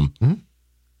problem. Mm-hmm.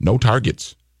 No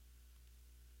targets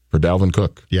for Dalvin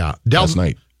Cook. Yeah. Last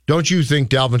night. Don't you think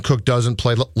Dalvin Cook doesn't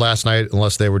play last night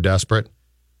unless they were desperate?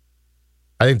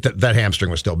 I think that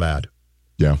hamstring was still bad.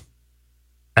 Yeah.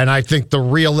 And I think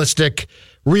realistically,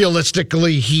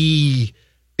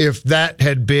 if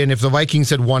the Vikings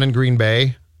had won in Green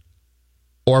Bay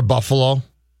or Buffalo,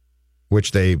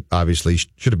 which they obviously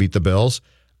should have beat the Bills,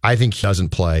 I think he doesn't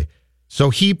play. So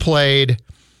he played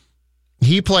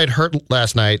hurt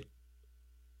last night.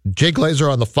 Jay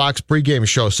Glazer on the Fox pregame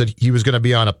show said he was going to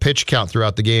be on a pitch count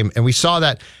throughout the game, and we saw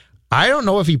that. I don't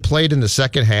know if he played in the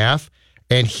second half,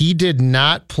 and he did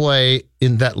not play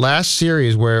in that last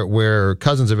series where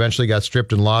Cousins eventually got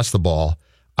stripped and lost the ball.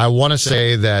 I want to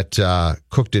say that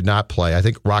Cook did not play. I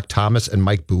think Rock Thomas and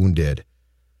Mike Boone did.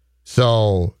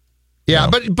 So Yeah,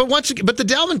 but the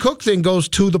Dalvin Cook thing goes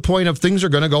to the point of things are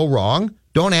going to go wrong.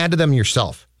 Don't add to them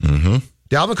yourself. Mm-hmm.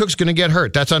 Dalvin Cook's going to get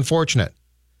hurt. That's unfortunate.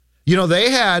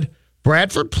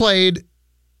 Bradford played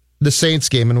the Saints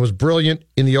game and was brilliant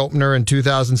in the opener in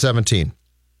 2017.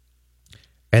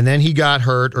 And then he got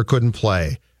hurt or couldn't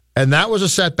play. And that was a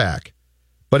setback.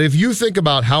 But if you think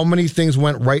about how many things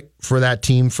went right for that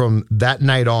team from that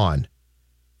night on,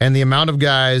 and the amount of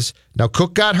guys, now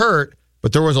Cook got hurt,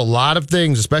 but there was a lot of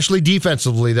things, especially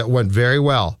defensively, that went very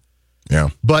well. Yeah.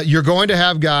 But you're going to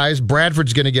have guys,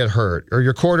 Bradford's going to get hurt, or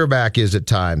your quarterback is at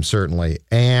times, certainly.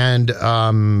 And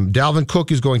Dalvin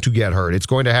Cook is going to get hurt. It's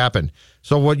going to happen.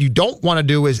 So what you don't want to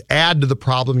do is add to the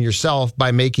problem yourself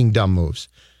by making dumb moves.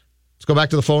 Let's go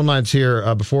back to the phone lines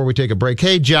here before we take a break.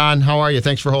 Hey, John, how are you?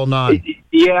 Thanks for holding on.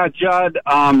 Yeah, Judd.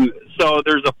 So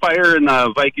there's a fire in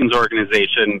the Vikings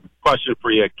organization. Question for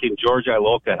you. Can George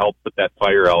Iloka help put that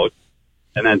fire out?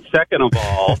 And then second of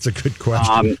all... That's a good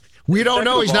question. We don't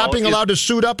know. He's not being allowed to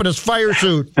suit up in his fire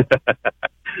suit.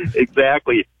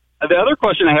 Exactly. The other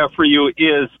question I have for you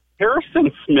is,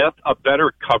 Harrison Smith a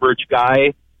better coverage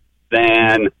guy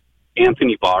than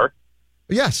Anthony Barr?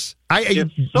 Yes.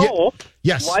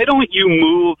 Yes. Why don't you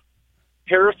move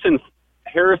Harrison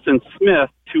Smith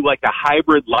to like a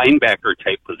hybrid linebacker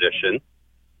type position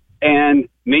and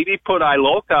maybe put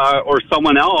Iloka or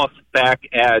someone else back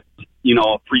at,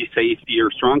 free safety or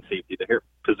strong safety, the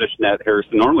position that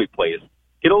Harrison normally plays.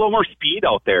 Get a little more speed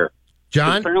out there.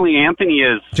 John? Apparently Anthony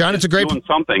is doing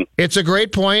something. It's a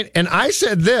great point. And I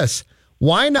said this,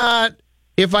 why not,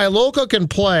 if Iloka can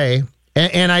play,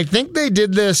 and I think they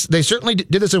did this, they certainly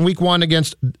did this in week 1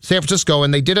 against San Francisco,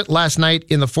 and they did it last night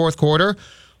in the fourth quarter.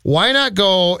 Why not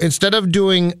go, instead of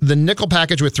doing the nickel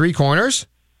package with 3 corners,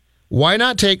 why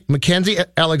not take Mackenzie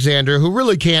Alexander, who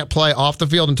really can't play off the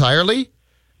field entirely,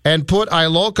 and put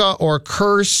Iloka or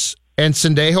Curse and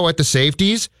Sendejo at the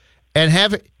safeties, and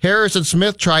have Harrison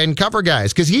Smith try and cover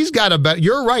guys? Because he's got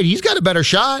you're right, he's got a better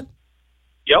shot.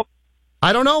 Yep.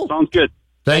 I don't know. Sounds good.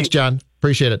 Thanks, John.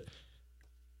 Appreciate it.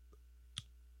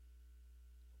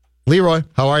 Leroy,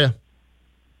 how are you?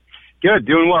 Good.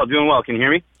 Doing well. Can you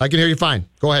hear me? I can hear you fine.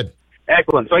 Go ahead.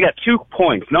 Excellent. So I got 2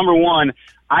 points. Number one,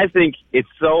 I think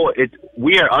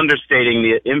we are understating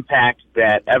the impact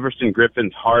that Everson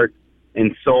Griffin's heart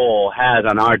and soul has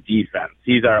on our defense.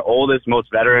 He's our oldest,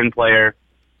 most veteran player.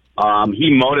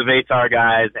 He motivates our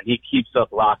guys, and he keeps us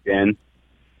locked in.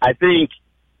 I think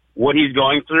what he's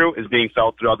going through is being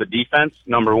felt throughout the defense,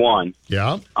 number one.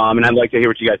 Yeah. And I'd like to hear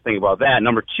what you guys think about that.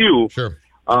 Number two, sure.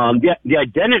 The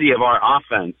identity of our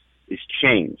offense is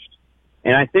changed.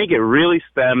 And I think it really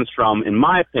stems from, in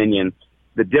my opinion,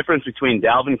 the difference between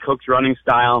Dalvin Cook's running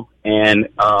style and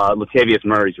Latavius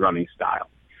Murray's running style.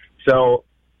 So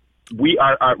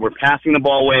we're passing the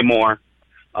ball way more.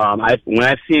 When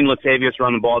I've seen Latavius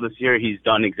run the ball this year, he's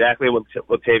done exactly what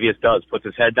Latavius does. Puts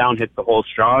his head down, hits the hole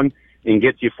strong, and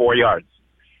gets you 4 yards.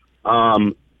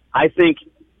 I think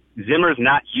Zimmer's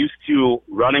not used to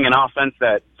running an offense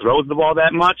that throws the ball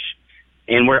that much,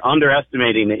 and we're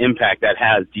underestimating the impact that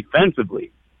has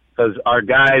defensively because our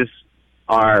guys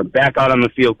are back out on the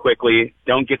field quickly,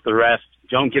 don't get the rest,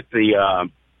 don't get the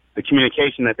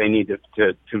communication that they need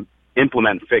to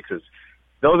implement fixes.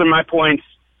 Those are my points.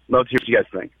 Love to hear what you guys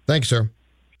think. Thanks, sir.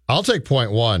 I'll take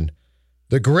point one.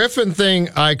 The Griffin thing,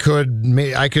 I could,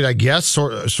 I guess,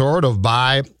 sort of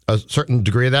buy a certain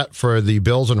degree of that for the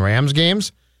Bills and Rams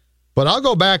games. But I'll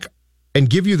go back and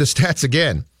give you the stats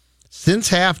again. Since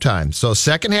halftime, so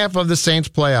second half of the Saints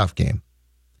playoff game,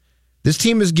 this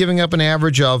team is giving up an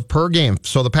average of per game.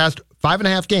 So the past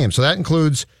 5.5 games. So that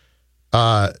includes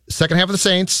second half of the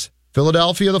Saints,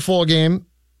 Philadelphia, the full game,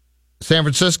 San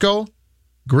Francisco,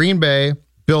 Green Bay,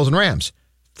 Bills and Rams.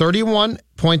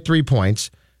 31.3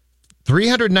 points,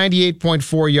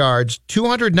 398.4 yards,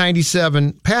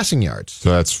 297 passing yards.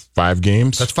 So that's 5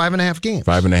 games? That's 5.5 games.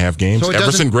 5.5 games. So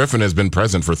Everson Griffin has been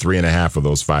present for 3.5 of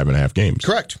those 5.5 games.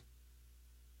 Correct.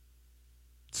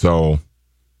 So,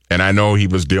 and I know he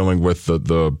was dealing with the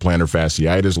plantar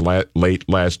fasciitis late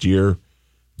last year,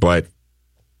 but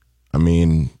I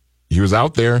mean, he was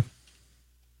out there.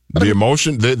 The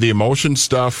emotion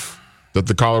stuff that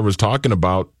the caller was talking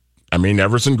about. I mean,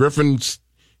 Everson Griffin's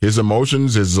his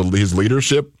emotions, his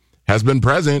leadership has been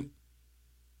present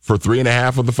for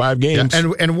 3.5 of the 5 games.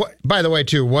 Yeah, and what, by the way,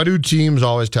 too, what do teams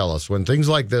always tell us when things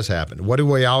like this happen? What do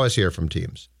we always hear from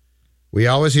teams? We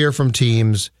always hear from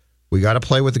teams, we got to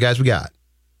play with the guys we got.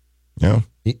 Yeah.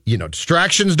 You know,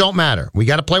 distractions don't matter. We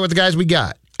got to play with the guys we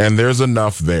got. And there's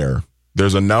enough there.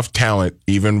 There's enough talent,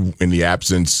 even in the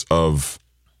absence of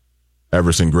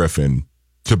Everson Griffin,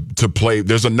 to play.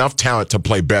 There's enough talent to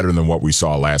play better than what we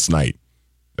saw last night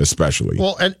especially.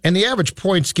 Well, and the average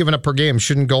points given up per game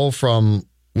shouldn't go from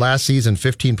last season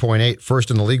 15.8, first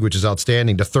in the league, which is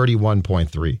outstanding, to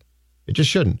 31.3. It just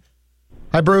shouldn't.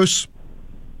 Hi, Bruce.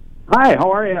 Hi,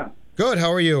 how are you? Good,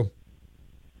 how are you?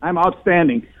 I'm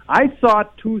outstanding. I saw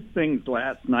two things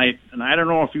last night, and I don't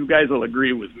know if you guys will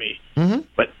agree with me.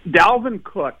 But Dalvin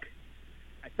Cook,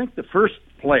 I think the first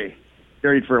play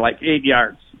carried for like 8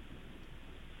 yards.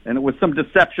 And it was some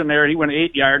deception there. He went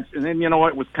 8 yards, and then,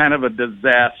 it was kind of a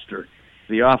disaster.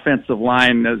 The offensive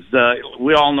line, is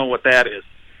we all know what that is.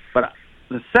 But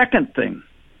the second thing,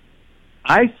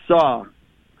 I saw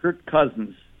Kirk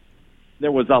Cousins.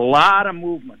 There was a lot of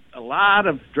movement, a lot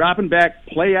of dropping back,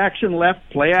 play action left,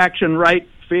 play action right,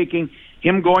 faking,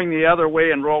 him going the other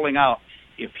way and rolling out.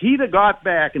 If he'd have got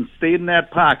back and stayed in that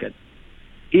pocket,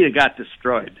 he'd have got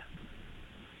destroyed.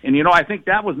 And, I think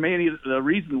that was mainly the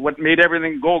reason what made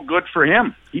everything go good for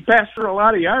him. He passed for a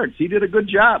lot of yards. He did a good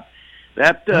job.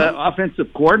 That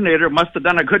offensive coordinator must have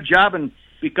done a good job, and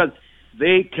because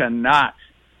they cannot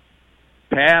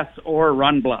pass or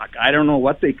run block. I don't know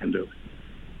what they can do.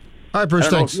 All right, Bruce,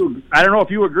 thanks. I don't know if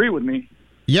you agree with me.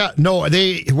 Yeah, no,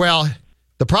 the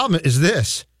problem is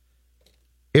this.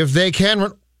 If they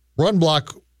can run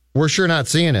block, we're sure not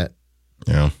seeing it.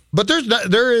 Yeah. But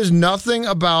there is nothing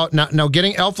about now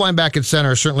getting Elflein back at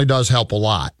center certainly does help a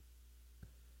lot.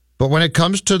 But when it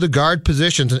comes to the guard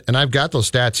positions, and I've got those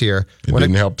stats here. It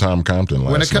didn't help Tom Compton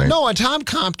last night. No, and Tom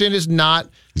Compton is not.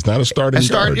 He's not a starting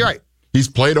guard. You're right. He's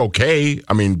played okay.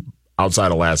 I mean,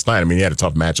 outside of last night. I mean, he had a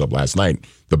tough matchup last night.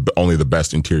 Only the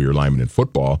best interior lineman in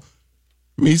football.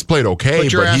 I mean, he's played okay,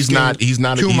 but he's not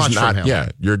too much from him. Yeah,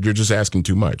 you're just asking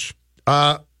too much.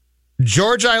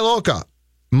 George Iloka.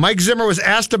 Mike Zimmer was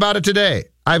asked about it today.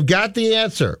 I've got the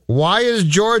answer. Why is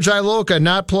George Iloka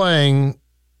not playing?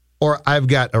 Or I've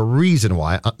got a reason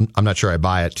why. I'm not sure I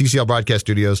buy it. TCL Broadcast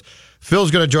Studios.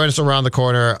 Phil's going to join us around the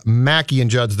corner. Mackey and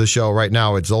Judd's the show. Right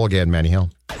now, it's Zolgan, Manny Hill.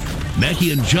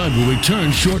 Mackey and Judd will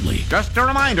return shortly. Just a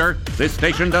reminder, this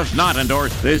station does not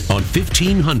endorse this. On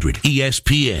 1500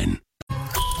 ESPN.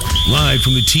 Live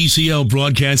from the TCL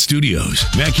Broadcast Studios,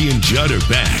 Mackey and Judd are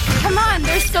back. Come on,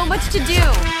 there's so much to do.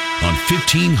 On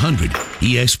 1500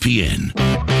 ESPN.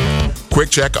 Quick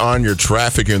check on your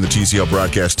traffic here in the TCL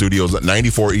Broadcast Studios. At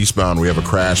 94 eastbound, we have a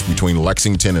crash between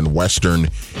Lexington and Western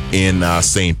in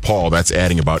St. Paul. That's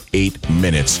adding about 8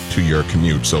 minutes to your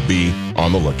commute, so be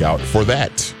on the lookout for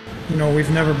that. We've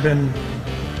never been,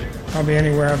 probably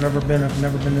anywhere I've ever been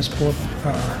this poor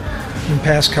in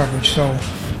pass coverage. So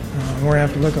we're going to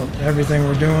have to look at everything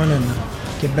we're doing and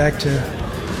get back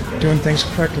to doing things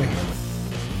correctly.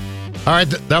 All right,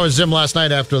 that was Zim last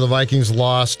night after the Vikings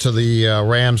lost to the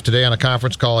Rams. Today on a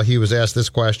conference call, he was asked this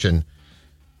question.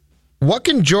 What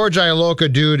can George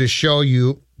Iloka do to show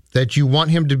you that you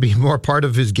want him to be more part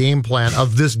of his game plan,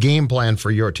 of this game plan for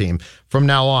your team from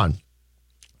now on?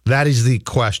 That is the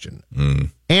question.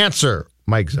 Answer,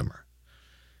 Mike Zimmer.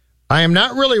 I am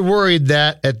not really worried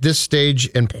that at this stage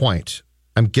and point,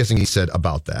 I'm guessing he said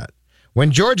about that. When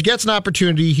George gets an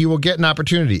opportunity, he will get an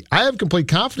opportunity. I have complete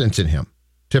confidence in him.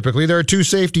 Typically, there are two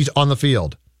safeties on the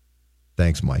field.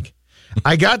 Thanks, Mike.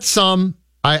 I got some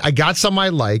I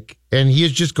like, and he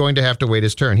is just going to have to wait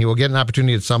his turn. He will get an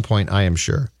opportunity at some point, I am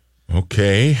sure.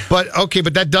 Okay. But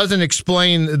that doesn't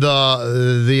explain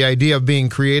the idea of being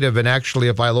creative. And actually,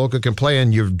 if Iloka can play,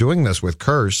 and you're doing this with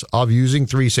Curse, of using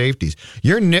three safeties,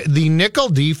 the nickel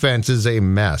defense is a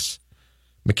mess.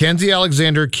 Mackenzie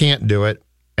Alexander can't do it,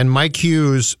 and Mike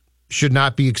Hughes should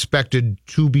not be expected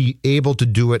to be able to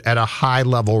do it at a high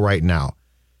level right now.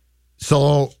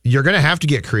 So you're going to have to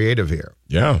get creative here.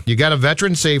 Yeah. You got a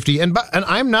veteran safety, and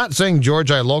I'm not saying George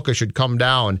Iloka should come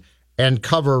down and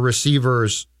cover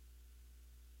receivers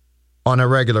on a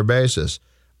regular basis.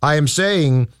 I am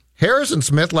saying Harrison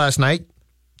Smith last night,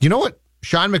 you know what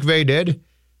Sean McVay did?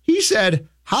 He said,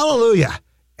 hallelujah,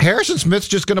 Harrison Smith's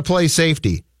just going to play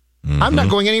safety. I'm not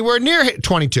going anywhere near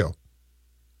 22.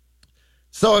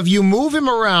 So if you move him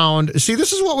around, see,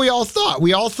 this is what we all thought.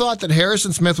 We all thought that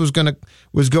Harrison Smith was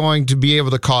going to be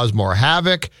able to cause more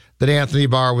havoc, that Anthony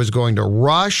Barr was going to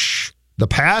rush the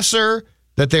passer,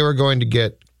 that they were going to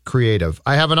get creative.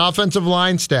 I have an offensive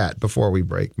line stat before we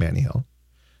break, Manny Hill.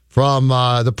 From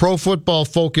the Pro Football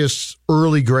Focus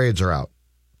early grades are out.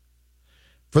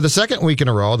 For the second week in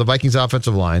a row, the Vikings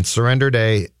offensive line surrendered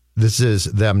this is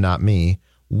them, not me,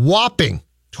 whopping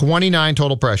 29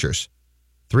 total pressures.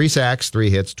 3 sacks, 3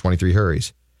 hits, 23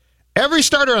 hurries. Every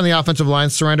starter on the offensive line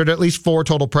surrendered at least 4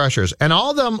 total pressures, and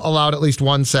all of them allowed at least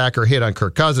 1 sack or hit on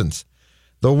Kirk Cousins.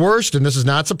 The worst, and this is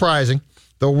not surprising,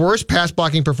 the worst pass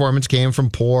blocking performance came from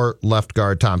poor left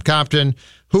guard Tom Compton,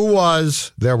 who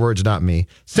was, their words not me,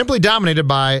 simply dominated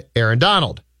by Aaron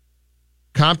Donald.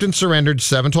 Compton surrendered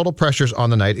 7 total pressures on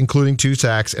the night, including 2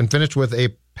 sacks, and finished with a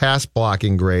pass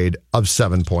blocking grade of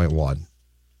 7.1.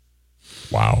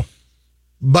 Wow.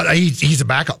 But he's a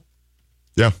backup.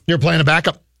 Yeah. You're playing a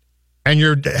backup. And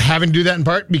you're having to do that in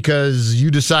part because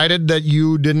you decided that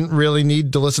you didn't really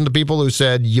need to listen to people who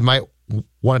said you might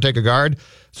want to take a guard.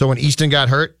 So when Easton got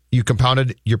hurt, you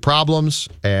compounded your problems.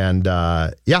 And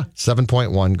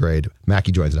 7.1 grade.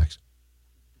 Mackey joins next.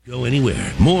 Go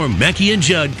anywhere. More Mackey and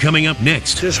Judd coming up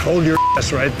next. Just hold your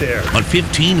ass right there. On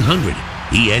 1500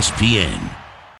 ESPN.